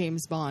very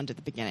James Bond at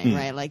the beginning,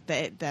 right?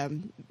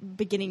 The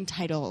beginning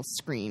title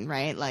screen,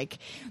 right?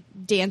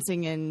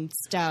 Dancing and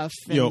stuff.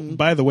 And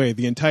by the way,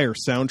 the entire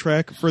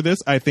soundtrack for this,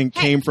 I think,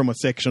 came from a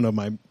section of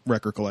my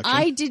record collection.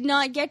 I did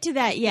not get to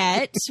that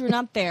yet. We're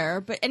not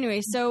there. But anyway,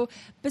 so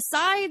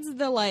besides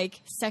the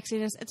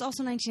sexiness, it's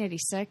also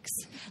 1986.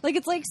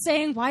 It's like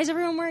saying, why is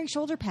everyone wearing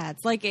shoulder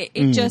pads?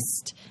 It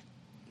just,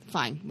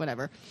 fine,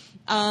 whatever.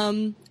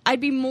 I'm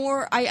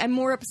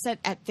more upset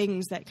at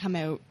things that come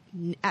out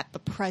at the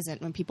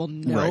present when people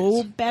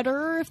know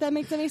better, if that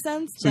makes any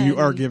sense. So you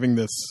are giving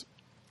this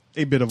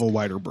a bit of a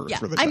wider berth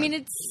for the time.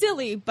 It's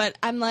silly, but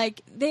I'm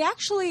they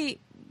actually,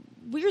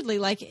 weirdly,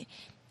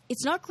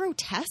 it's not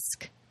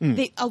grotesque.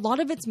 A lot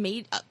of it's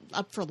made,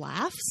 up for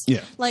laughs.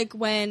 Yeah. Like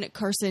when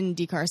Carson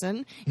D.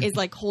 Carson is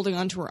like holding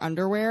onto her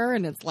underwear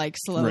and it's like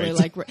slowly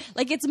Right.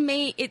 like it's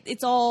made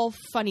it's all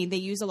funny. They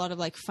use a lot of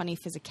like funny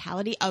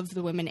physicality of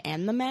the women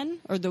and the men,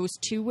 or those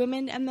two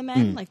women and the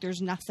men. Like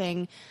there's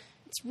nothing.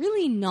 It's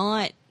really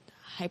not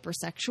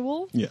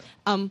hypersexual. Yeah.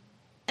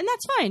 And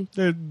that's fine.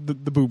 The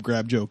boob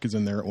grab joke is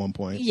in there at one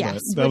point. Yes,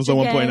 That was the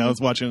which one point again- I was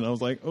watching and I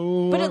was like,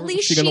 oh, But at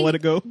least is she going to let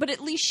it go? But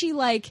at least she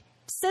like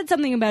said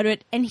something about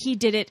it, and he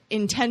did it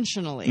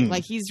intentionally.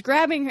 Like he's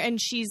grabbing her, and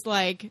she's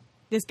like,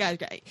 "This guy's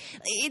great."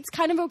 It's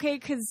kind of okay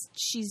because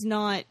she's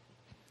not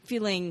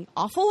feeling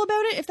awful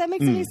about it. If that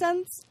makes any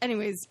sense.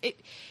 Anyways,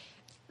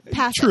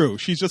 pass it. True.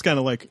 She's just kind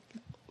of like,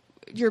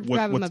 You're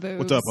grabbing my boobs.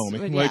 what's up,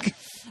 homie? Yeah.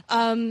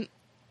 Like,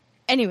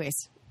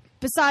 Anyways,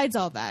 besides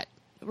all that,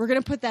 we're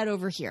going to put that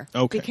over here.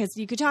 Okay. Because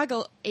you could talk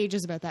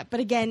ages about that. But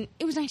again,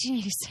 it was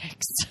 1986.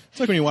 it's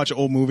like when you watch an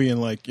old movie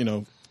and like,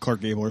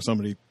 Clark Gable or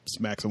somebody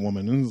smacks a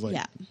woman and it's like,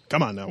 Yeah.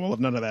 come on now. Well,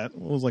 none of that.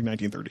 Well, it was like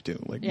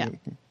 1932. Like, Yeah.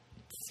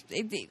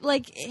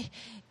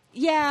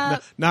 Yeah.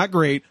 Not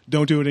great.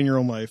 Don't do it in your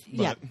own life. But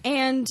Yeah.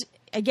 And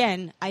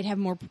again, I'd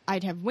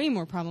have way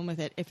more problem with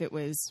it if it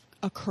was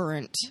a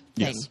current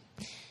thing. Yes.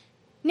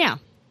 Now,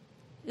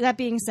 that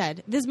being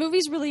said, this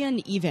movie's really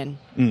uneven.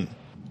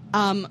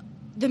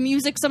 The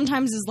music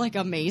sometimes is like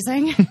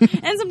amazing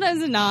and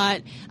sometimes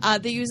not.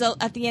 They use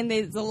at the end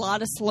there's a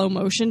lot of slow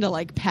motion to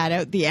like pad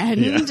out the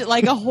end. Yeah.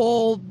 Like a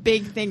whole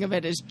big thing of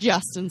it is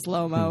just in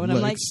slow mo, and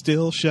I'm like,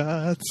 still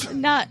shots.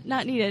 not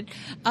needed.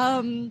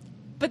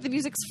 But the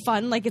music's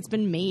fun. Like it's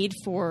been made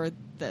for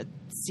the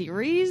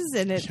series,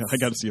 and it's Yeah, I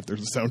got to see if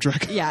there's a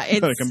soundtrack Yeah,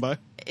 that I can buy.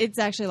 it's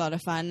actually a lot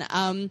of fun.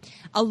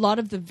 A lot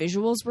of the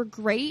visuals were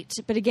great,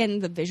 but again,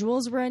 the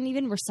visuals were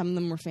uneven. Where some of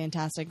them were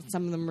fantastic, and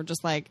some of them were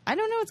just like, I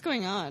don't know what's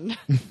going on.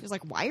 There's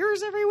like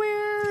wires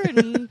everywhere,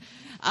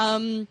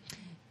 and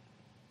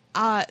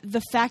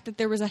the fact that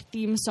there was a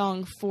theme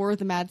song for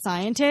the Mad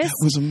Scientist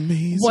That was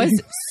amazing. was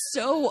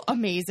so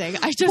amazing.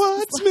 I just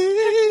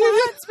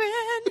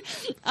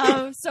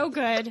Watchmen. so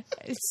good.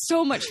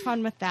 So much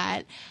fun with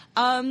that.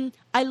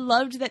 I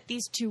loved that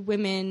these two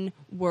women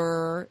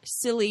were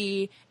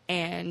silly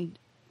and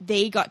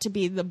they got to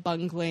be the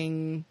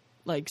bungling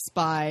like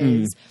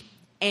spies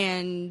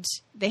and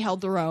they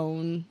held their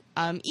own.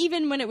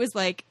 Even when it was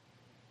like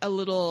a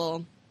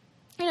little,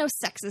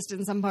 sexist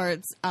in some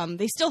parts,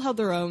 they still held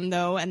their own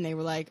though, and they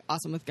were like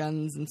awesome with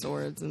guns and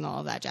swords and all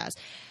of that jazz.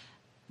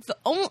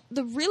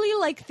 The really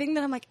like thing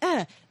that I'm like,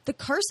 the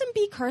Carson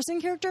B.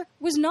 Carson character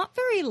was not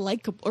very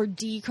likable, or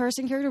D.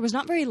 Carson character was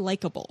not very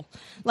likable.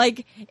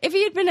 Like if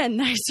he had been a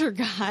nicer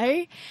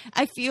guy,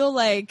 I feel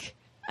like,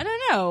 I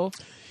don't know,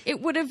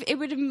 it would have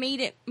made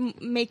it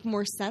make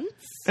more sense.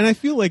 And I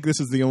feel like this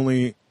is the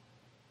only.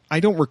 I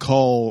don't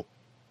recall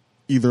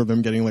either of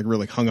them getting like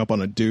really hung up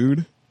on a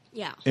dude.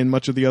 Yeah. In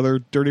much of the other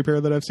Dirty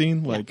Pair that I've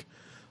seen, like,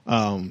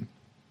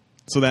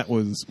 so that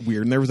was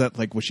weird. And there was that,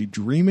 like, was she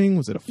dreaming?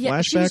 Was it a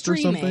Yeah, she was flashback or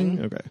something?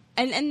 dreaming. Okay.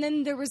 And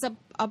then there was a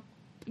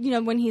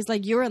when he's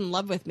like, you're in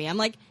love with me. I'm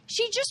like,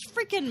 she just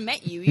freaking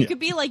met you. You Yeah. could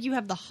be like, you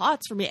have the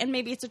hots for me. And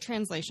maybe it's a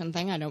translation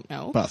thing. I don't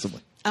know.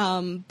 Possibly.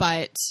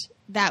 But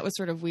that was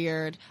sort of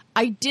weird.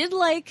 I did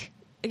like,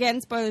 again,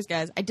 spoilers,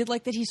 guys, I did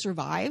like that he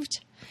survived.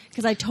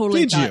 Because I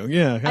totally Did thought, you?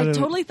 Yeah. I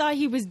totally thought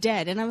he was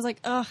dead. And I was like,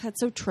 ugh, that's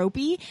so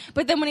tropey.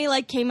 But then when he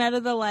like came out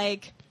of the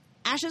like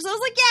ashes, I was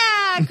like,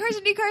 yeah,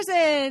 Carson D.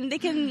 Carson, they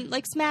can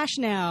like smash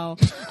now.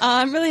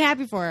 I'm really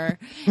happy for her.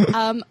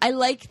 I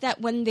like that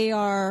when they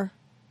are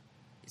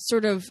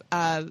sort of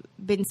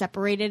been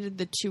separated,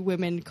 the two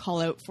women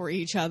call out for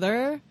each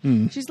other.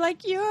 She's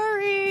like,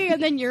 Yuri,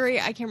 and then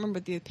Yuri, I can't remember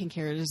what the pink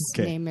hair's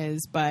Kay. name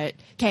is, but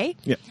Kay.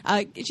 Yeah.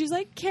 She's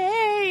like,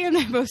 Kay, and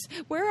they both,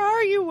 where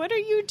are you? What are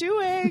you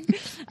doing?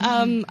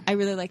 I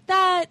really like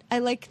that. I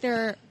like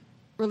their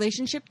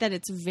relationship, that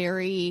it's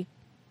very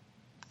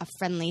a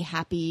friendly,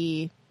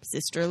 happy,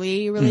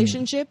 sisterly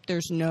relationship.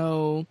 There's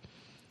no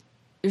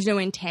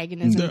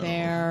antagonism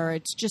there.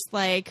 It's just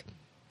like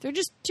they're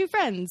just two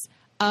friends.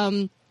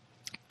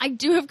 I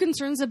do have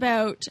concerns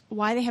about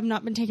why they have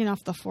not been taken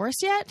off the Force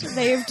yet.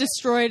 They have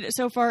destroyed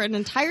so far an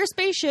entire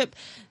space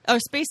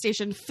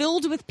station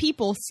filled with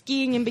people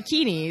skiing in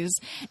bikinis,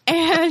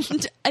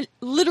 and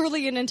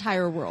literally an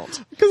entire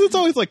world. Because it's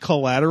always like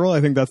collateral.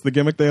 I think that's the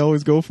gimmick they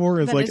always go for.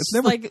 It's That like, it's it's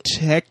never like-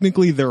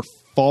 technically their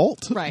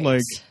fault. Right.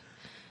 Like,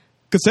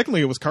 because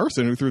technically it was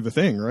Carson who threw the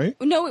thing, right?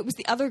 No, it was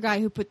the other guy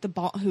who put the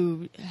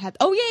who had.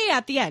 Oh yeah,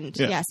 at the end.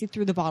 Yeah. Yes, he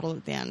threw the bottle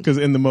at the end. Because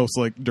in the most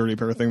like Dirty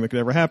Pair thing that could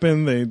ever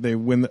happen, they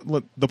win.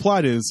 The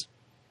plot is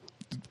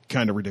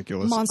kind of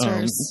ridiculous.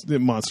 Monsters.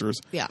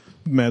 Monsters. Yeah.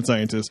 Mad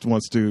scientist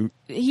wants to.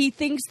 He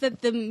thinks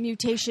that the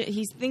mutation.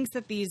 He thinks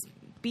that these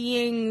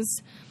beings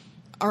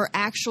are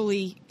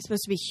actually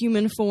supposed to be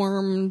human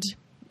formed.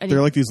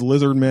 They're like these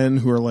lizard men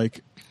who are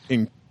like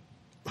in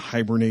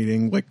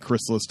hibernating, like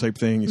chrysalis type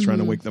thing. He's trying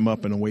to wake them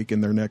up and awaken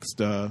their next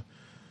stage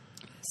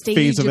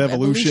phase of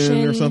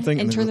evolution or something,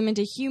 and and turn there's them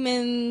into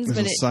humans. There's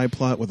But a side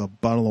plot with a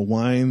bottle of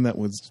wine that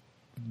was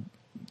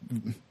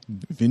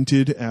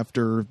vinted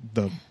after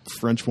the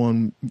French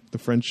one, the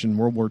French in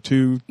World War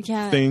II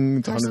thing.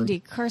 It's Carson D.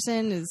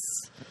 Carson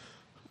is...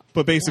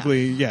 But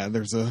basically,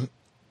 there's a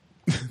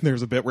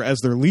there's a bit where as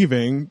they're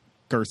leaving,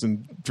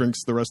 Carson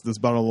drinks the rest of this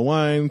bottle of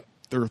wine,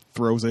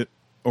 throws it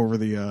over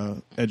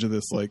the edge of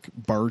this like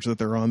barge that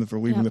they're on, that they're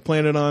leaving the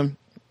planet on.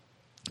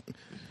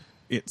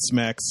 It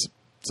smacks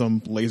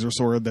some laser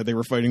sword that they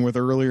were fighting with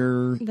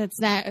earlier.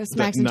 That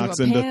knocks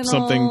into panel.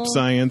 something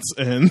science,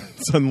 and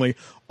suddenly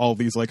all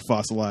these like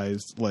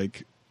fossilized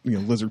like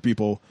lizard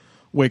people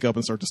wake up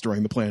and start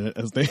destroying the planet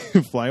as they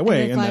fly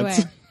away.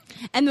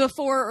 And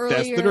before earlier,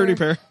 that's the dirty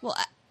pair. Well,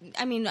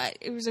 I mean,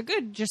 it was a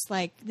good, just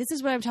like, this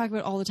is what I'm talking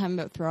about all the time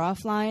about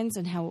throw-off lines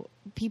and how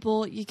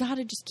people, you got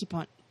to just keep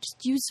on,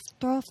 just use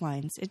throw-off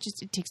lines. It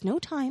takes no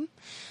time.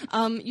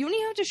 You only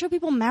have to show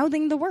people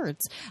mouthing the words.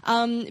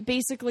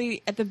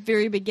 Basically, at the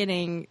very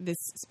beginning, this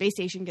space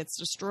station gets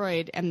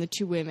destroyed and the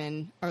two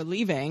women are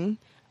leaving,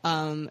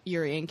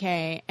 Yuri and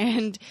Kay,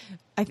 and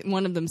I think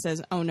one of them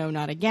says, "Oh no,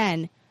 not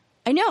again."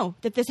 I know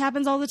that this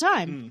happens all the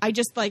time. I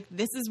just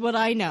this is what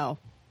I know.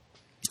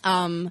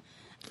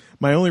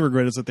 My only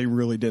regret is that they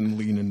really didn't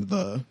lean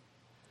into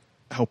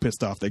how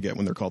pissed off they get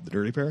when they're called the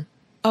dirty pair.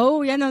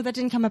 Oh, yeah, no, that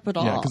didn't come up at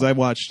all. Yeah, because I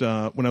watched,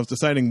 when I was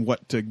deciding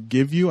what to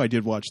give you, I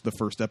did watch the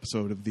first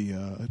episode of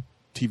the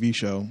TV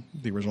show,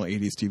 the original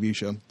 80s TV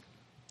show,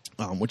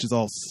 which is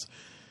all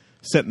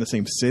set in the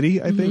same city,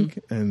 I think,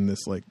 and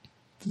this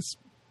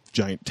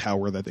giant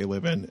tower that they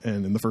live in.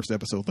 And in the first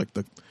episode, like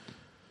the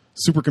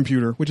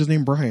supercomputer, which is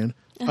named Brian.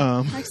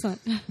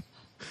 Excellent.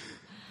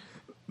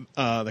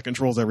 That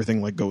controls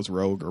everything, like goes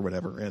rogue or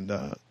whatever, and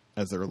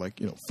as they're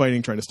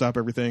fighting, trying to stop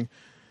everything,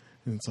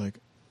 and it's like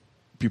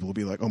people will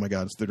be like, "Oh my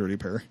god, it's the dirty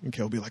pair," and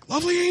Kay will be like,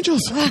 "Lovely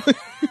angels," and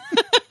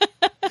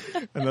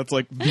that's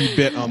like the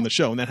bit on the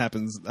show, and that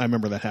happens. I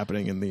remember that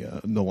happening in the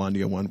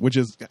Nolandia one, which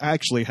is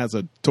actually has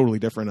a totally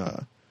different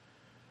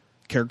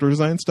character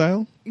design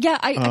style. Yeah,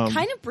 I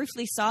kind of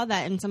briefly saw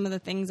that in some of the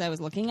things I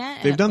was looking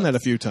at. They've done that a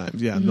few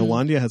times. Yeah,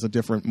 Nolandia has a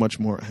different, much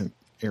more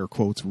air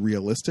quotes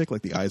realistic,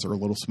 like the eyes are a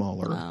little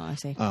smaller. Oh, I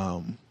see.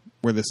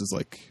 Where this is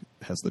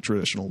has the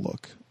traditional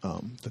look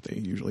that they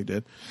usually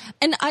did.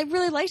 And I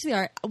really liked the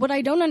art. What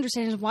I don't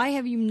understand is why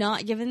have you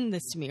not given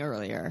this to me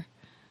earlier?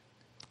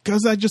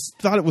 Because I just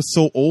thought it was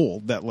so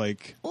old that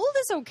old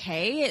is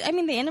okay. I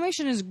mean, the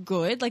animation is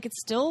good. It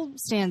still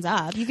stands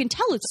up. You can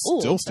tell it's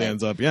old. Still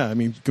stands up. Yeah. I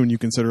mean, when you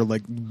consider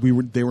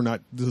they were not.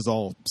 This is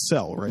all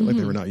cell, right? Like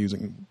they were not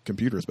using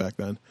computers back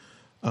then.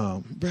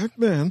 Back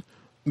then.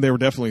 There were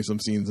definitely some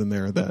scenes in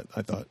there that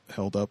I thought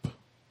held up,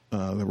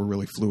 that were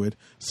really fluid.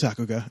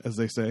 Sakuga, as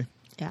they say.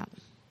 Yeah.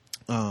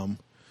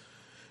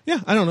 Yeah,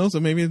 I don't know. So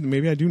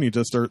maybe I do need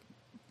to start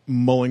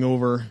mulling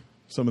over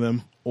some of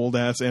them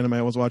old-ass anime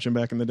I was watching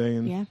back in the day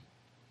and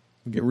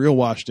get real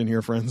washed in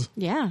here, friends.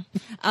 Yeah.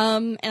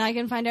 And I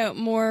can find out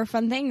more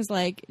fun things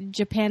like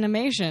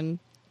Japanimation.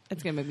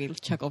 It's going to make me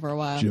chuckle for a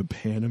while.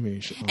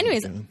 Japanimation. Oh,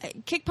 anyways,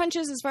 Kick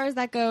Punches, as far as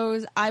that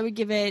goes, I would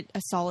give it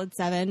a solid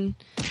 7.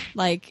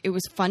 It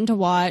was fun to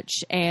watch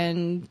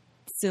and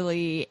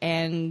silly,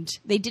 and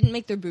they didn't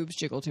make their boobs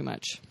jiggle too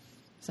much.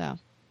 So.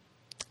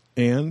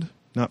 And,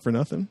 not for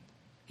nothing.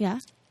 Yeah.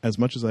 As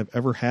much as I've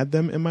ever had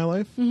them in my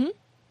life,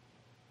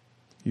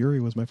 Yuri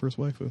was my first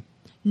waifu.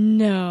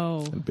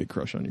 No. I had a big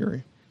crush on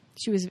Yuri.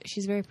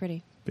 She's very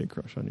pretty. Big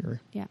crush on Yuri.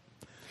 Yeah.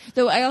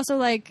 Though I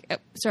also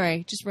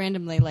just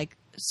randomly,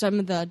 some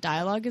of the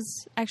dialogue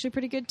is actually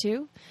pretty good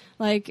too.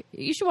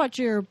 You should watch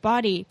your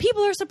body.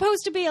 People are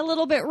supposed to be a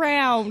little bit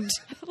round.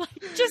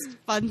 Just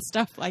fun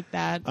stuff like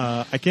that.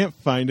 I can't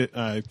find it.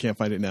 I can't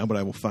find it now, but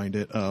I will find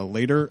it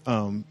later.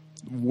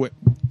 When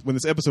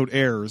this episode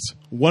airs,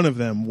 one of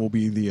them will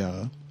be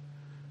the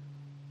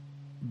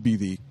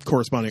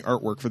corresponding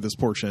artwork for this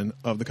portion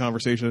of the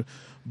conversation.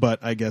 But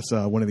I guess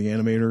one of the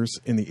animators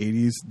in the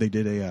 80s, they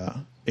did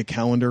a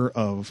calendar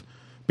of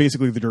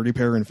basically the dirty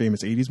pair in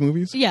famous 80s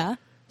movies. Yeah.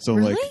 So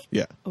really?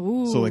 Yeah.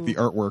 Ooh. So the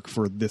artwork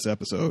for this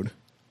episode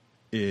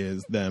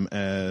is them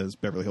as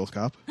Beverly Hills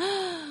Cop.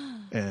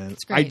 And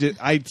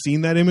I'd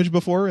seen that image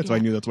before, and so I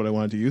knew that's what I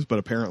wanted to use, but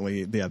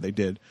apparently, they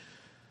did.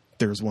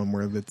 There's one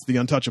where it's the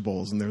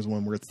Untouchables, and there's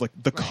one where it's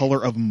the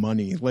color of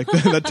money,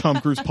 that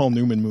Tom Cruise Paul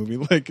Newman movie.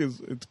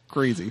 It's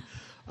crazy.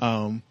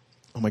 Oh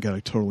my god,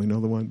 I totally know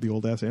the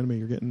old ass anime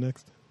you're getting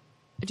next.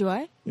 Do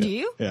I? Yeah. Do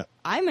you? Yeah.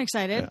 I'm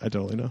excited. Yeah, I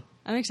totally know.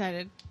 I'm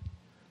excited.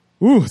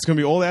 Ooh, it's going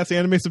to be old ass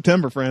anime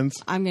September, friends.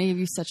 I'm going to give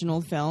you such an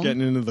old film.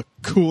 Getting into the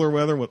cooler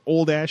weather with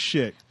old ass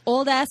shit.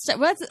 Old ass.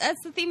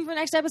 That's the theme for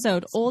next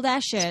episode. Old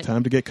ass shit. It's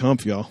time to get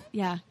comfy, y'all.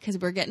 Yeah, because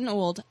we're getting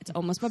old. It's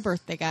almost my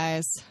birthday,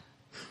 guys.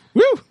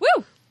 Woo!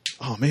 Woo!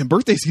 Oh man,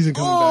 birthday season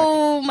coming back.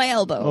 Oh, my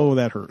elbow. Oh,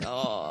 that hurt.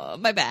 Oh,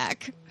 my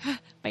back.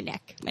 My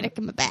neck. My neck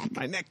and my back.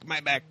 My neck, my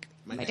back.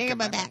 My neck and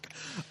my back.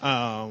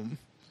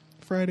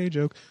 Friday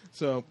joke.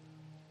 So,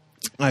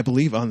 I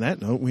believe on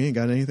that note, we ain't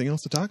got anything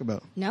else to talk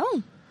about.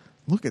 No.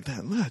 Look at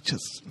that. Look,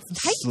 just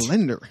tight.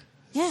 Slender.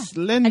 Yeah.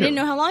 Slender. I didn't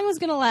know how long it was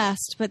going to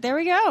last, but there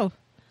we go.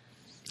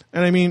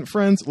 And I mean,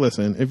 friends,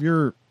 listen,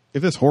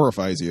 if this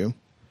horrifies you,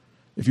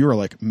 if you are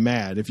like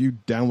mad, if you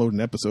download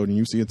an episode and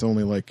you see it's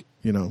only like,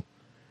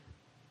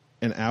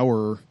 an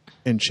hour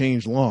and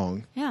change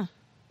long, Yeah.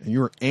 and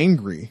you're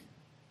angry,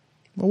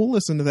 well, we'll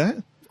listen to that.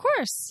 Of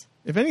course.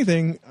 If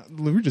anything,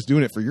 we're just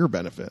doing it for your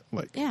benefit.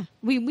 Like, Yeah.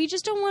 We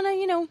just don't want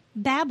to,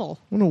 babble.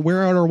 I want to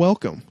wear out our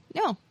welcome.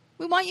 No.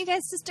 We want you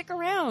guys to stick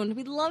around.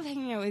 We love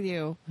hanging out with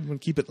you. I'm going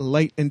to keep it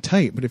light and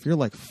tight. But if you're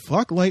like,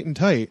 fuck light and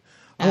tight,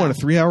 I want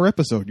a 3-hour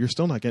episode. You're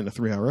still not getting a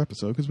 3-hour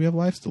episode because we have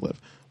lives to live.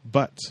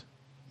 But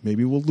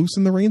maybe we'll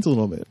loosen the reins a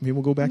little bit. Maybe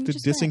we'll go back to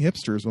dissing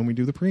hipsters when we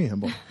do the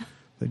preamble.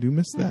 I do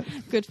miss that.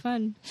 Good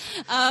fun.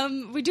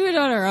 We do it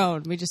on our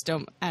own. We just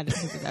don't add it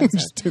to the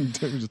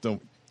episode. we just don't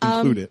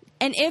include it.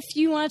 And if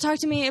you want to talk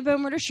to me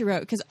about Murder, She Wrote,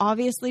 because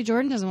obviously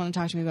Jordan doesn't want to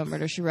talk to me about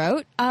Murder, She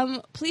Wrote,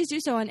 please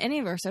do so on any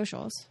of our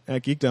socials.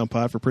 At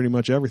GeekdownPod for pretty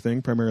much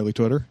everything, primarily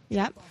Twitter.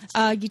 Yep.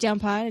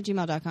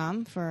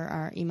 geekdownpod@gmail.com for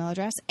our email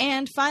address.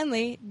 And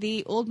finally,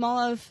 the old mall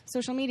of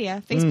social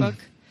media, Facebook.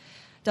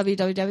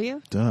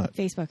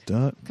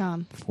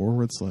 www.facebook.com /.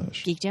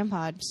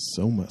 geekdownpod.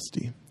 So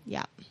musty.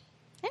 Yeah.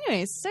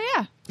 Anyways, so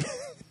yeah.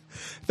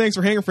 Thanks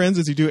for hanging, friends,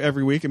 as you do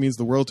every week. It means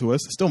the world to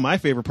us. Still my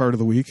favorite part of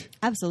the week.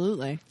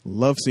 Absolutely.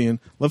 Love seeing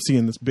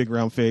this big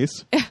round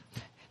face.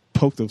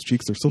 Poke those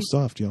cheeks. They're so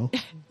soft, y'all.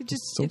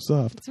 It's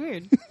soft. It's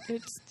weird.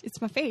 It's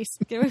my face.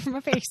 Get away from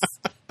my face.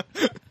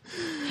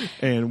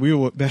 And we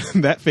will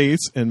that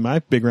face and my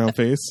big round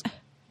face.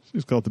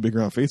 Just call it the Big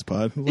Round Face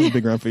Pod. There's a lot of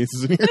big round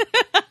faces in here.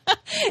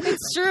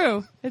 It's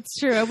true. It's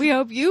true. We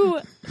hope you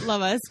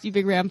love us, you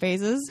big round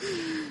faces.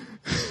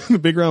 The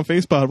Big Round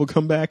Face Pod will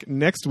come back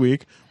next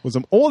week with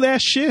some old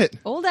ass shit.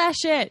 Old ass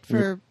shit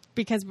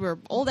because we're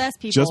old ass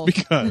people. Just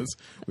because.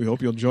 We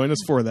hope you'll join us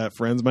for that,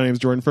 friends. My name is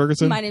Jordan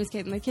Ferguson. My name is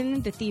Caitlin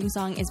McKinnon. The theme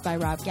song is by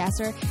Rob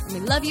Gasser. And we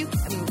love you,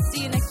 and we will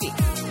see you next week.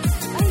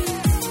 Bye.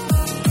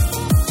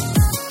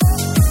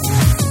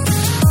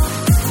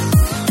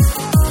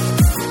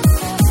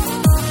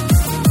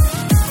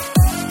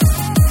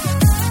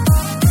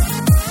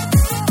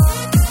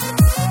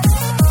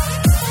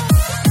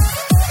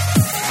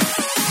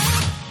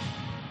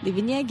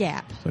 Leaving you a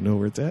gap. I know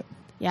where it's at.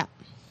 Yeah.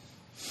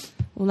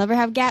 We'll never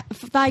have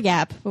thigh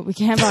gap, but we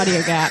can have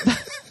audio gap.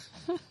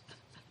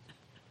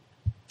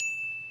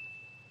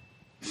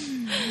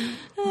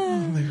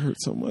 Oh, they hurt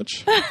so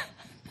much.